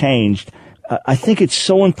effectively changed. I think it's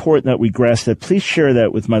so important that we grasp that. Please share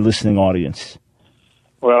that with my listening audience.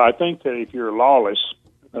 Well, I think that if you're lawless,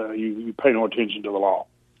 you pay no attention to the law.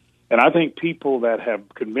 And I think people that have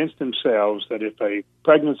convinced themselves that if a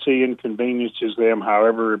pregnancy inconveniences them,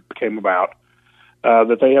 however it came about,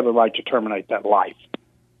 that they have the right to terminate that life.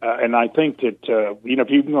 And I think that, if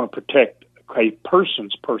you're going to protect a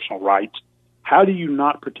person's personal rights, how do you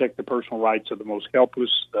not protect the personal rights of the most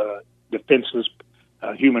helpless, defenseless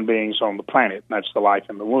human beings on the planet? And that's the life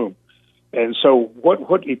in the womb. And so what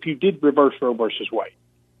if you did reverse Roe versus Wade?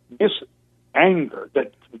 This anger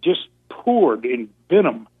that just poured in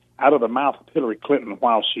venom out of the mouth of Hillary Clinton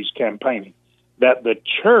while she's campaigning, that the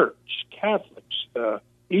church, Catholics,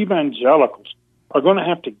 evangelicals are going to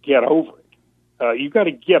have to get over it. You've got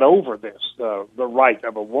to get over this, the right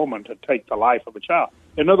of a woman to take the life of a child.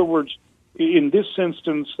 In other words, in this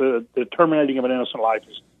instance, the terminating of an innocent life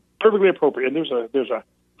is perfectly appropriate. And there's a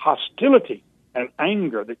hostility and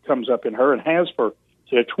anger that comes up in her and has for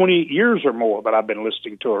 20 years or more that I've been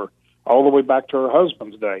listening to her, all the way back to her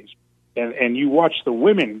husband's days. And you watch the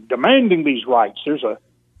women demanding these rights. There's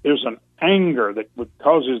an anger that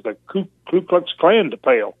causes the Ku Klux Klan to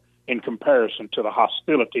pale in comparison to the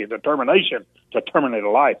hostility and determination to terminate a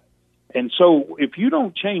life. And so if you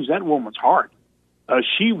don't change that woman's heart,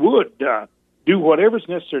 she would do whatever's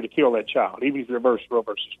necessary to kill that child, even if you reverse Roe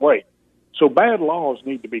versus Wade. So bad laws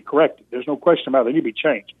need to be corrected. There's no question about it. They need to be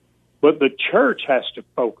changed. But the church has to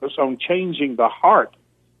focus on changing the heart,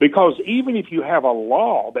 because even if you have a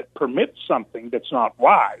law that permits something that's not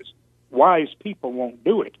wise people won't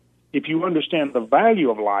do it. If you understand the value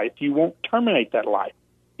of life, you won't terminate that life.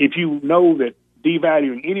 If you know that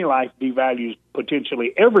devaluing any life devalues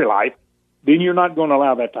potentially every life, then you're not going to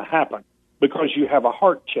allow that to happen because you have a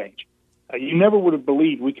heart change. You never would have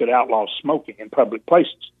believed we could outlaw smoking in public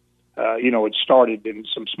places. It started in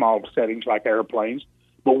some small settings like airplanes.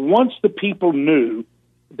 But once the people knew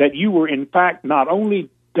that you were, in fact, not only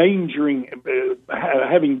having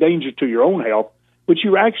danger to your own health, but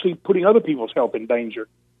you were actually putting other people's health in danger,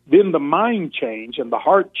 then the mind change and the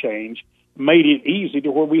heart change made it easy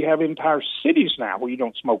to where we have entire cities now where you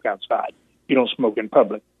don't smoke outside. You don't smoke in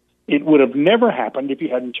public. It would have never happened if you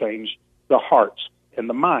hadn't changed the hearts and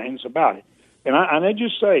the minds about it. And I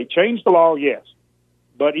just say, change the law, yes.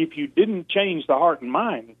 But if you didn't change the heart and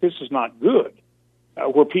mind, this is not good,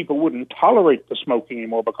 where people wouldn't tolerate the smoking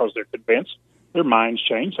anymore because they're convinced, their minds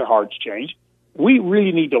change, their hearts change. We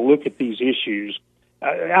really need to look at these issues.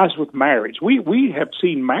 As with marriage, we have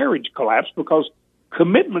seen marriage collapse because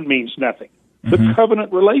commitment means nothing. Mm-hmm. The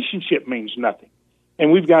covenant relationship means nothing.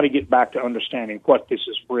 And we've got to get back to understanding what this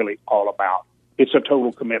is really all about. It's a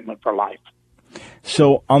total commitment for life.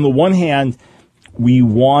 So on the one hand, we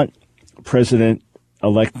want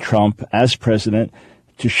President-elect Trump as president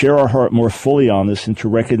to share our heart more fully on this and to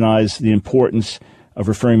recognize the importance of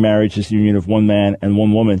referring marriage as the union of one man and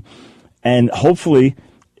one woman. And hopefully,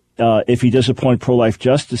 if he does appoint pro-life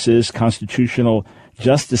justices, constitutional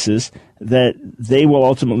justices, that they will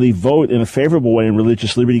ultimately vote in a favorable way in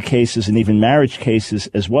religious liberty cases and even marriage cases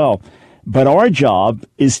as well. But our job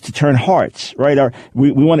is to turn hearts, right?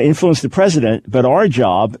 We want to influence the president, but our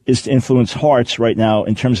job is to influence hearts right now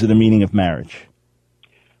in terms of the meaning of marriage.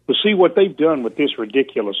 Well, see, what they've done with this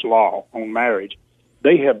ridiculous law on marriage,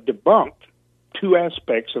 they have debunked two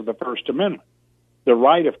aspects of the First Amendment: the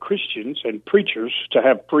right of Christians and preachers to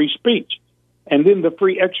have free speech, and then the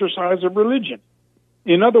free exercise of religion.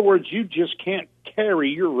 In other words, you just can't carry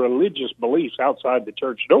your religious beliefs outside the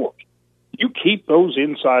church doors. You keep those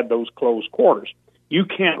inside those closed quarters. You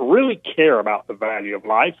can't really care about the value of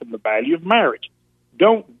life and the value of marriage.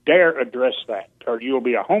 Don't dare address that, or you'll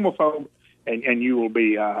be a homophobe and you will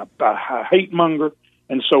be a hate monger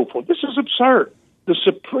and so forth. This is absurd. The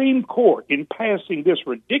Supreme Court, in passing this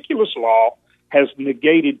ridiculous law, has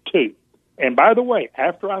negated two. And by the way,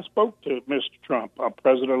 after I spoke to Mr. Trump,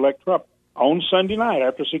 President-elect Trump, on Sunday night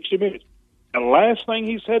after 60 Minutes, The last thing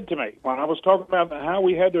he said to me when I was talking about how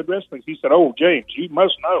we had to address things, he said, "Oh, James, you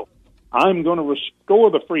must know, I'm going to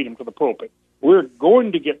restore the freedom to the pulpit. We're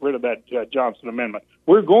going to get rid of that Johnson Amendment.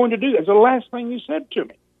 We're going to do that." That's the last thing he said to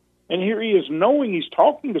me. And here he is knowing he's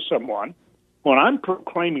talking to someone when I'm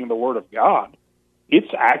proclaiming the Word of God.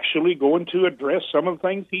 It's actually going to address some of the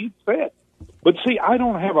things he said. But see, I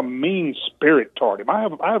don't have a mean spirit toward him. I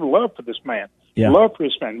have love for this man, love for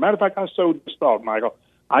his family. Matter of fact, I sowed this thought, Michael.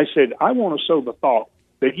 I said, I want to sow the thought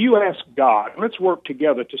that you ask God, let's work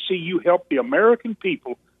together to see you help the American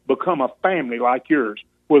people become a family like yours,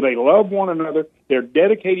 where they love one another, they're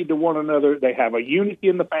dedicated to one another, they have a unity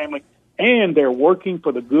in the family, and they're working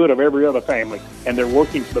for the good of every other family, and they're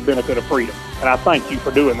working for the benefit of freedom. And I thank you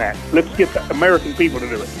for doing that. Let's get the American people to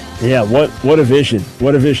do it. Yeah, what a vision.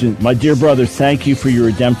 What a vision. My dear brother, thank you for your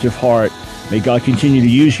redemptive heart. May God continue to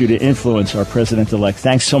use you to influence our president-elect.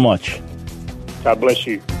 Thanks so much. God bless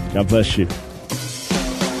you. God bless you.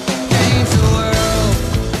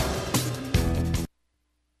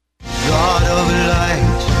 God of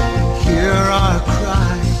light, hear our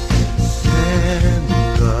cry, send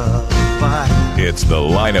goodbye. It's The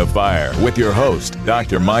Line of Fire with your host,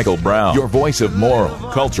 Dr. Michael Brown, your voice of moral,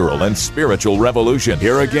 cultural, and spiritual revolution.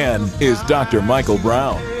 Here again is Dr. Michael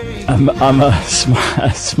Brown. I'm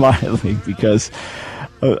smiling because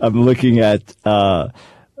I'm looking at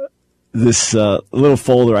this little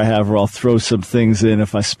folder I have where I'll throw some things in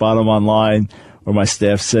if I spot them online or my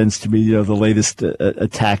staff sends to me, the latest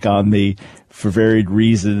attack on me for varied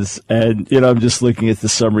reasons. And, I'm just looking at the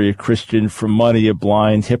summary: a Christian from money, a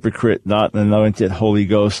blind hypocrite, not an anointed Holy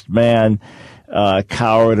Ghost man, a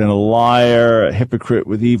coward and a liar, a hypocrite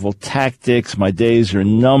with evil tactics. My days are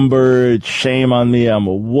numbered. Shame on me. I'm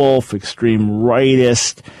a wolf, extreme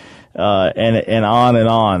rightist, and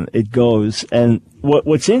on it goes. And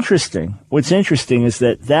what's interesting is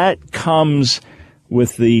that comes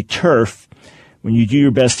with the turf when you do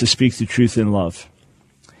your best to speak the truth in love.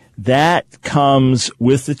 That comes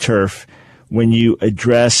with the turf when you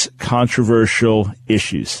address controversial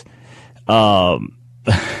issues. How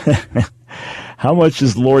much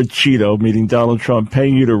is Lord Cheeto, meaning Donald Trump,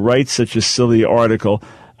 paying you to write such a silly article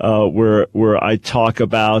where I talk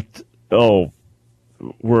about,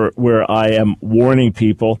 where I am warning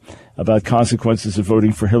people about consequences of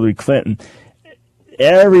voting for Hillary Clinton?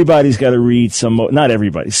 Everybody's got to read not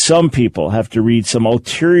everybody, some people have to read some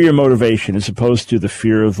ulterior motivation as opposed to the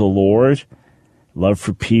fear of the Lord, love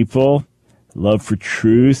for people, love for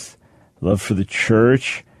truth, love for the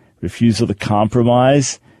church, refusal to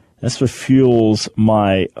compromise. That's what fuels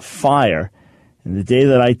my fire. And the day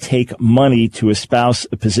that I take money to espouse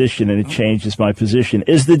a position and it changes my position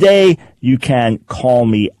is the day you can call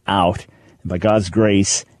me out. And by God's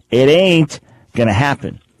grace, it ain't going to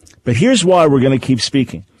happen. But here's why we're going to keep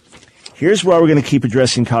speaking. Here's why we're going to keep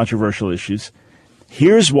addressing controversial issues.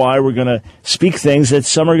 Here's why we're going to speak things that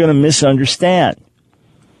some are going to misunderstand.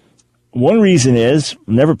 One reason is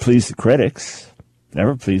never please the critics.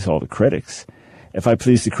 Never please all the critics. If I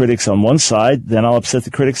please the critics on one side, then I'll upset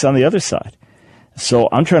the critics on the other side. So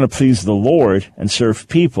I'm trying to please the Lord and serve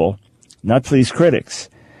people, not please critics.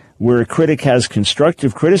 Where a critic has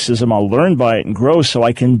constructive criticism, I'll learn by it and grow so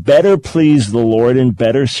I can better please the Lord and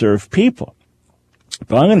better serve people.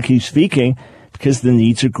 But I'm going to keep speaking because the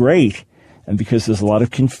needs are great and because there's a lot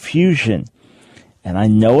of confusion. And I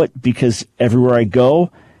know it because everywhere I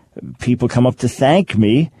go, people come up to thank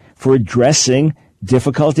me for addressing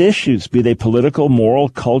difficult issues, be they political, moral,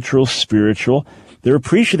 cultural, spiritual. They're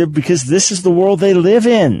appreciative because this is the world they live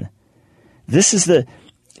in.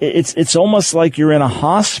 It's almost like you're in a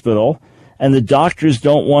hospital and the doctors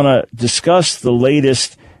don't want to discuss the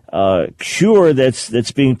latest cure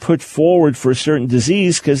that's being put forward for a certain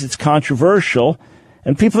disease because it's controversial.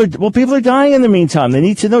 And people are dying in the meantime. They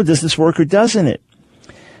need to know, does this work or doesn't it?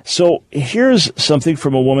 So here's something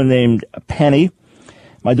from a woman named Penny.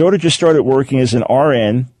 My daughter just started working as an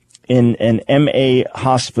RN in an MA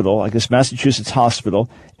hospital, I guess Massachusetts hospital,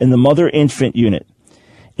 in the mother-infant unit.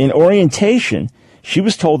 In orientation, she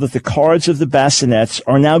was told that the cards of the bassinets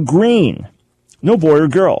are now green, no boy or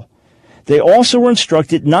girl. They also were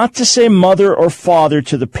instructed not to say mother or father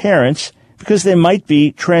to the parents because they might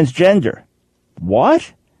be transgender.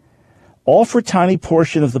 What? All for a tiny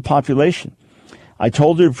portion of the population. I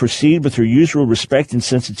told her to proceed with her usual respect and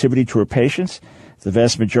sensitivity to her patients. The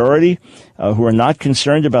vast majority who are not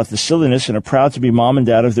concerned about the silliness and are proud to be mom and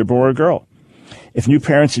dad of their boy or girl. If new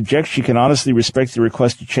parents object, she can honestly respect the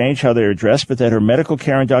request to change how they are addressed, but that her medical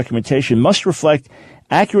care and documentation must reflect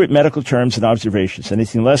accurate medical terms and observations.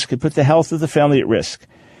 Anything less could put the health of the family at risk.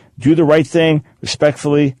 Do the right thing,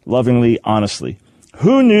 respectfully, lovingly, honestly.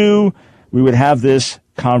 Who knew we would have this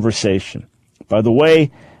conversation. By the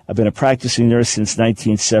way, I've been a practicing nurse since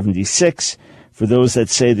 1976. For those that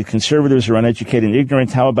say the conservatives are uneducated and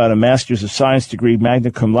ignorant, how about a master's of science degree,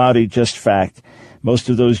 magna cum laude? Just fact. Most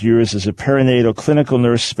of those years as a perinatal clinical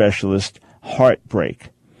nurse specialist. Heartbreak.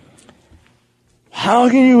 How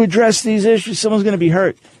can you address these issues? Someone's going to be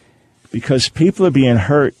hurt. Because people are being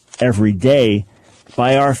hurt every day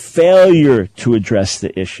by our failure to address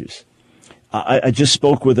the issues. I just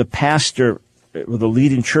spoke with a pastor with a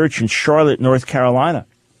leading church in Charlotte, North Carolina.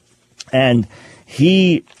 And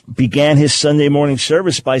he began his Sunday morning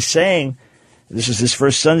service by saying, this is his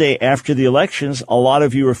first Sunday after the elections, a lot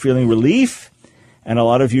of you are feeling relief and a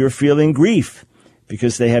lot of you are feeling grief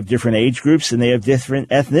because they have different age groups and they have different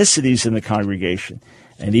ethnicities in the congregation.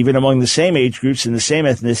 And even among the same age groups and the same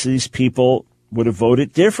ethnicities, people would have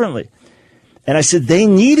voted differently. And I said, they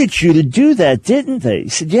needed you to do that, didn't they? He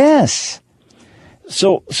said, yes.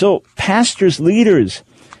 So pastors, leaders,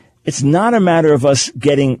 it's not a matter of us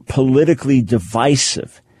getting politically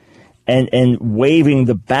divisive and waving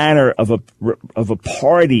the banner of a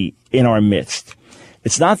party in our midst.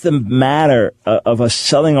 It's not the matter of us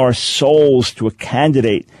selling our souls to a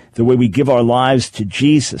candidate the way we give our lives to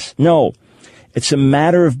Jesus. No, it's a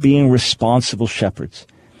matter of being responsible shepherds.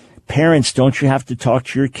 Parents, don't you have to talk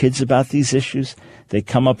to your kids about these issues? They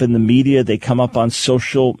come up in the media. They come up on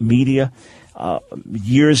social media.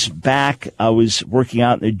 Years back, I was working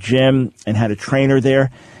out in the gym and had a trainer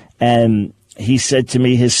there, and he said to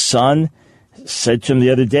me, his son said to him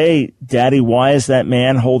the other day, Daddy, why is that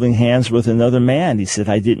man holding hands with another man? He said,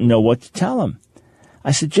 I didn't know what to tell him.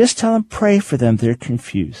 I said, just tell him, pray for them. They're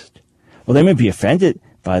confused. Well, they may be offended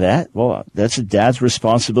by that. Well, that's a dad's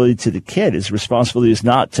responsibility to the kid. His responsibility is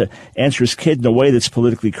not to answer his kid in a way that's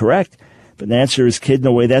politically correct, but to answer his kid in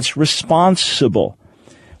a way that's responsible.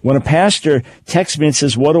 When a pastor texts me and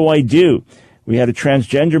says, what do I do? We had a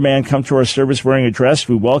transgender man come to our service wearing a dress.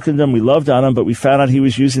 We welcomed him. We loved on him, but we found out he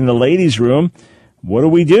was using the ladies' room. What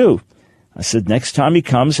do? I said, next time he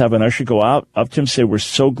comes, have an usher go out up to him, say, we're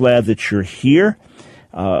so glad that you're here.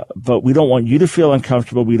 But we don't want you to feel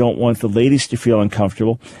uncomfortable. We don't want the ladies to feel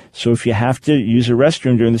uncomfortable. So if you have to use a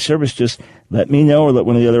restroom during the service, just let me know or let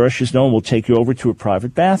one of the other ushers know, and we'll take you over to a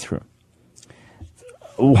private bathroom.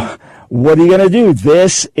 What are you going to do?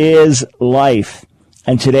 This is life.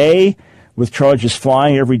 And today, with charges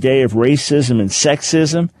flying every day of racism and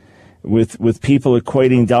sexism, with people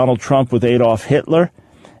equating Donald Trump with Adolf Hitler,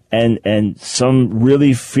 and some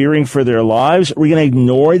really fearing for their lives, are we going to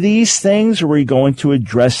ignore these things, or are we going to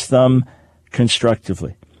address them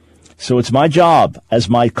constructively? So it's my job as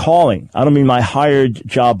my calling. I don't mean my hired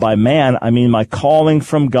job by man. I mean my calling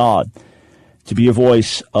from God to be a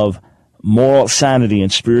voice of moral sanity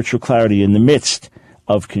and spiritual clarity in the midst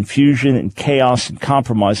of confusion and chaos and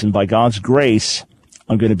compromise. And by God's grace,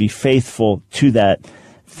 I'm going to be faithful to that.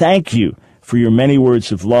 Thank you for your many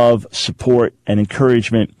words of love, support, and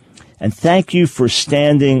encouragement. And thank you for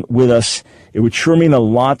standing with us. It would sure mean a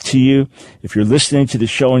lot to you if you're listening to the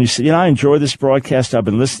show and you say, I enjoy this broadcast. I've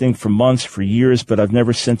been listening for months, for years, but I've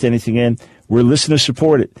never sent anything in. We're listener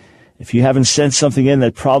supported. If you haven't sent something in,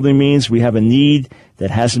 that probably means we have a need that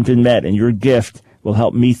hasn't been met, and your gift will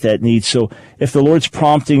help meet that need. So if the Lord's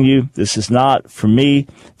prompting you, this is not for me,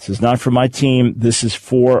 this is not for my team, this is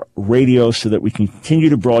for radio so that we can continue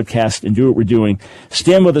to broadcast and do what we're doing.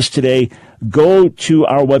 Stand with us today. Go to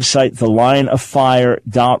our website,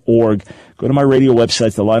 thelineoffire.org. Go to my radio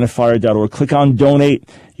website, thelineoffire.org. Click on Donate.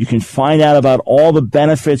 You can find out about all the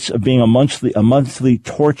benefits of being a monthly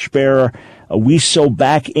torchbearer. We sow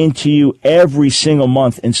back into you every single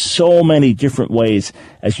month in so many different ways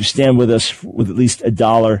as you stand with us with at least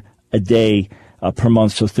 $1 a day per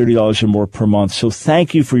month, so $30 or more per month. So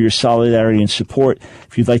thank you for your solidarity and support.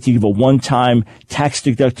 If you'd like to give a one-time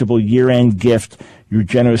tax-deductible year-end gift, your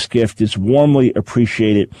generous gift is warmly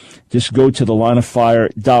appreciated. Just go to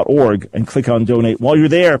thelineoffire.org and click on Donate. While you're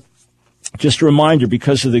there, just a reminder,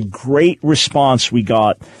 because of the great response we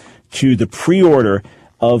got to the pre-order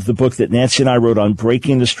of the book that Nancy and I wrote on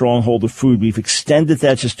breaking the stronghold of food, we've extended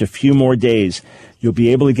that just a few more days. You'll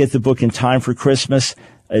be able to get the book in time for Christmas.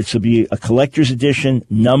 It will be a collector's edition,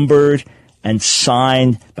 numbered and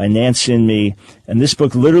signed by Nancy and me. And this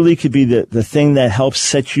book literally could be the thing that helps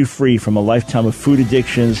set you free from a lifetime of food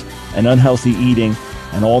addictions and unhealthy eating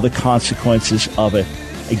and all the consequences of it.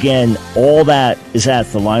 Again, all that is at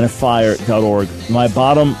thelineoffire.org. My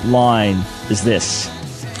bottom line is this.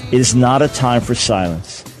 It is not a time for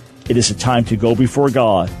silence. It is a time to go before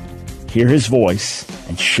God, hear His voice,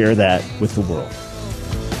 and share that with the world.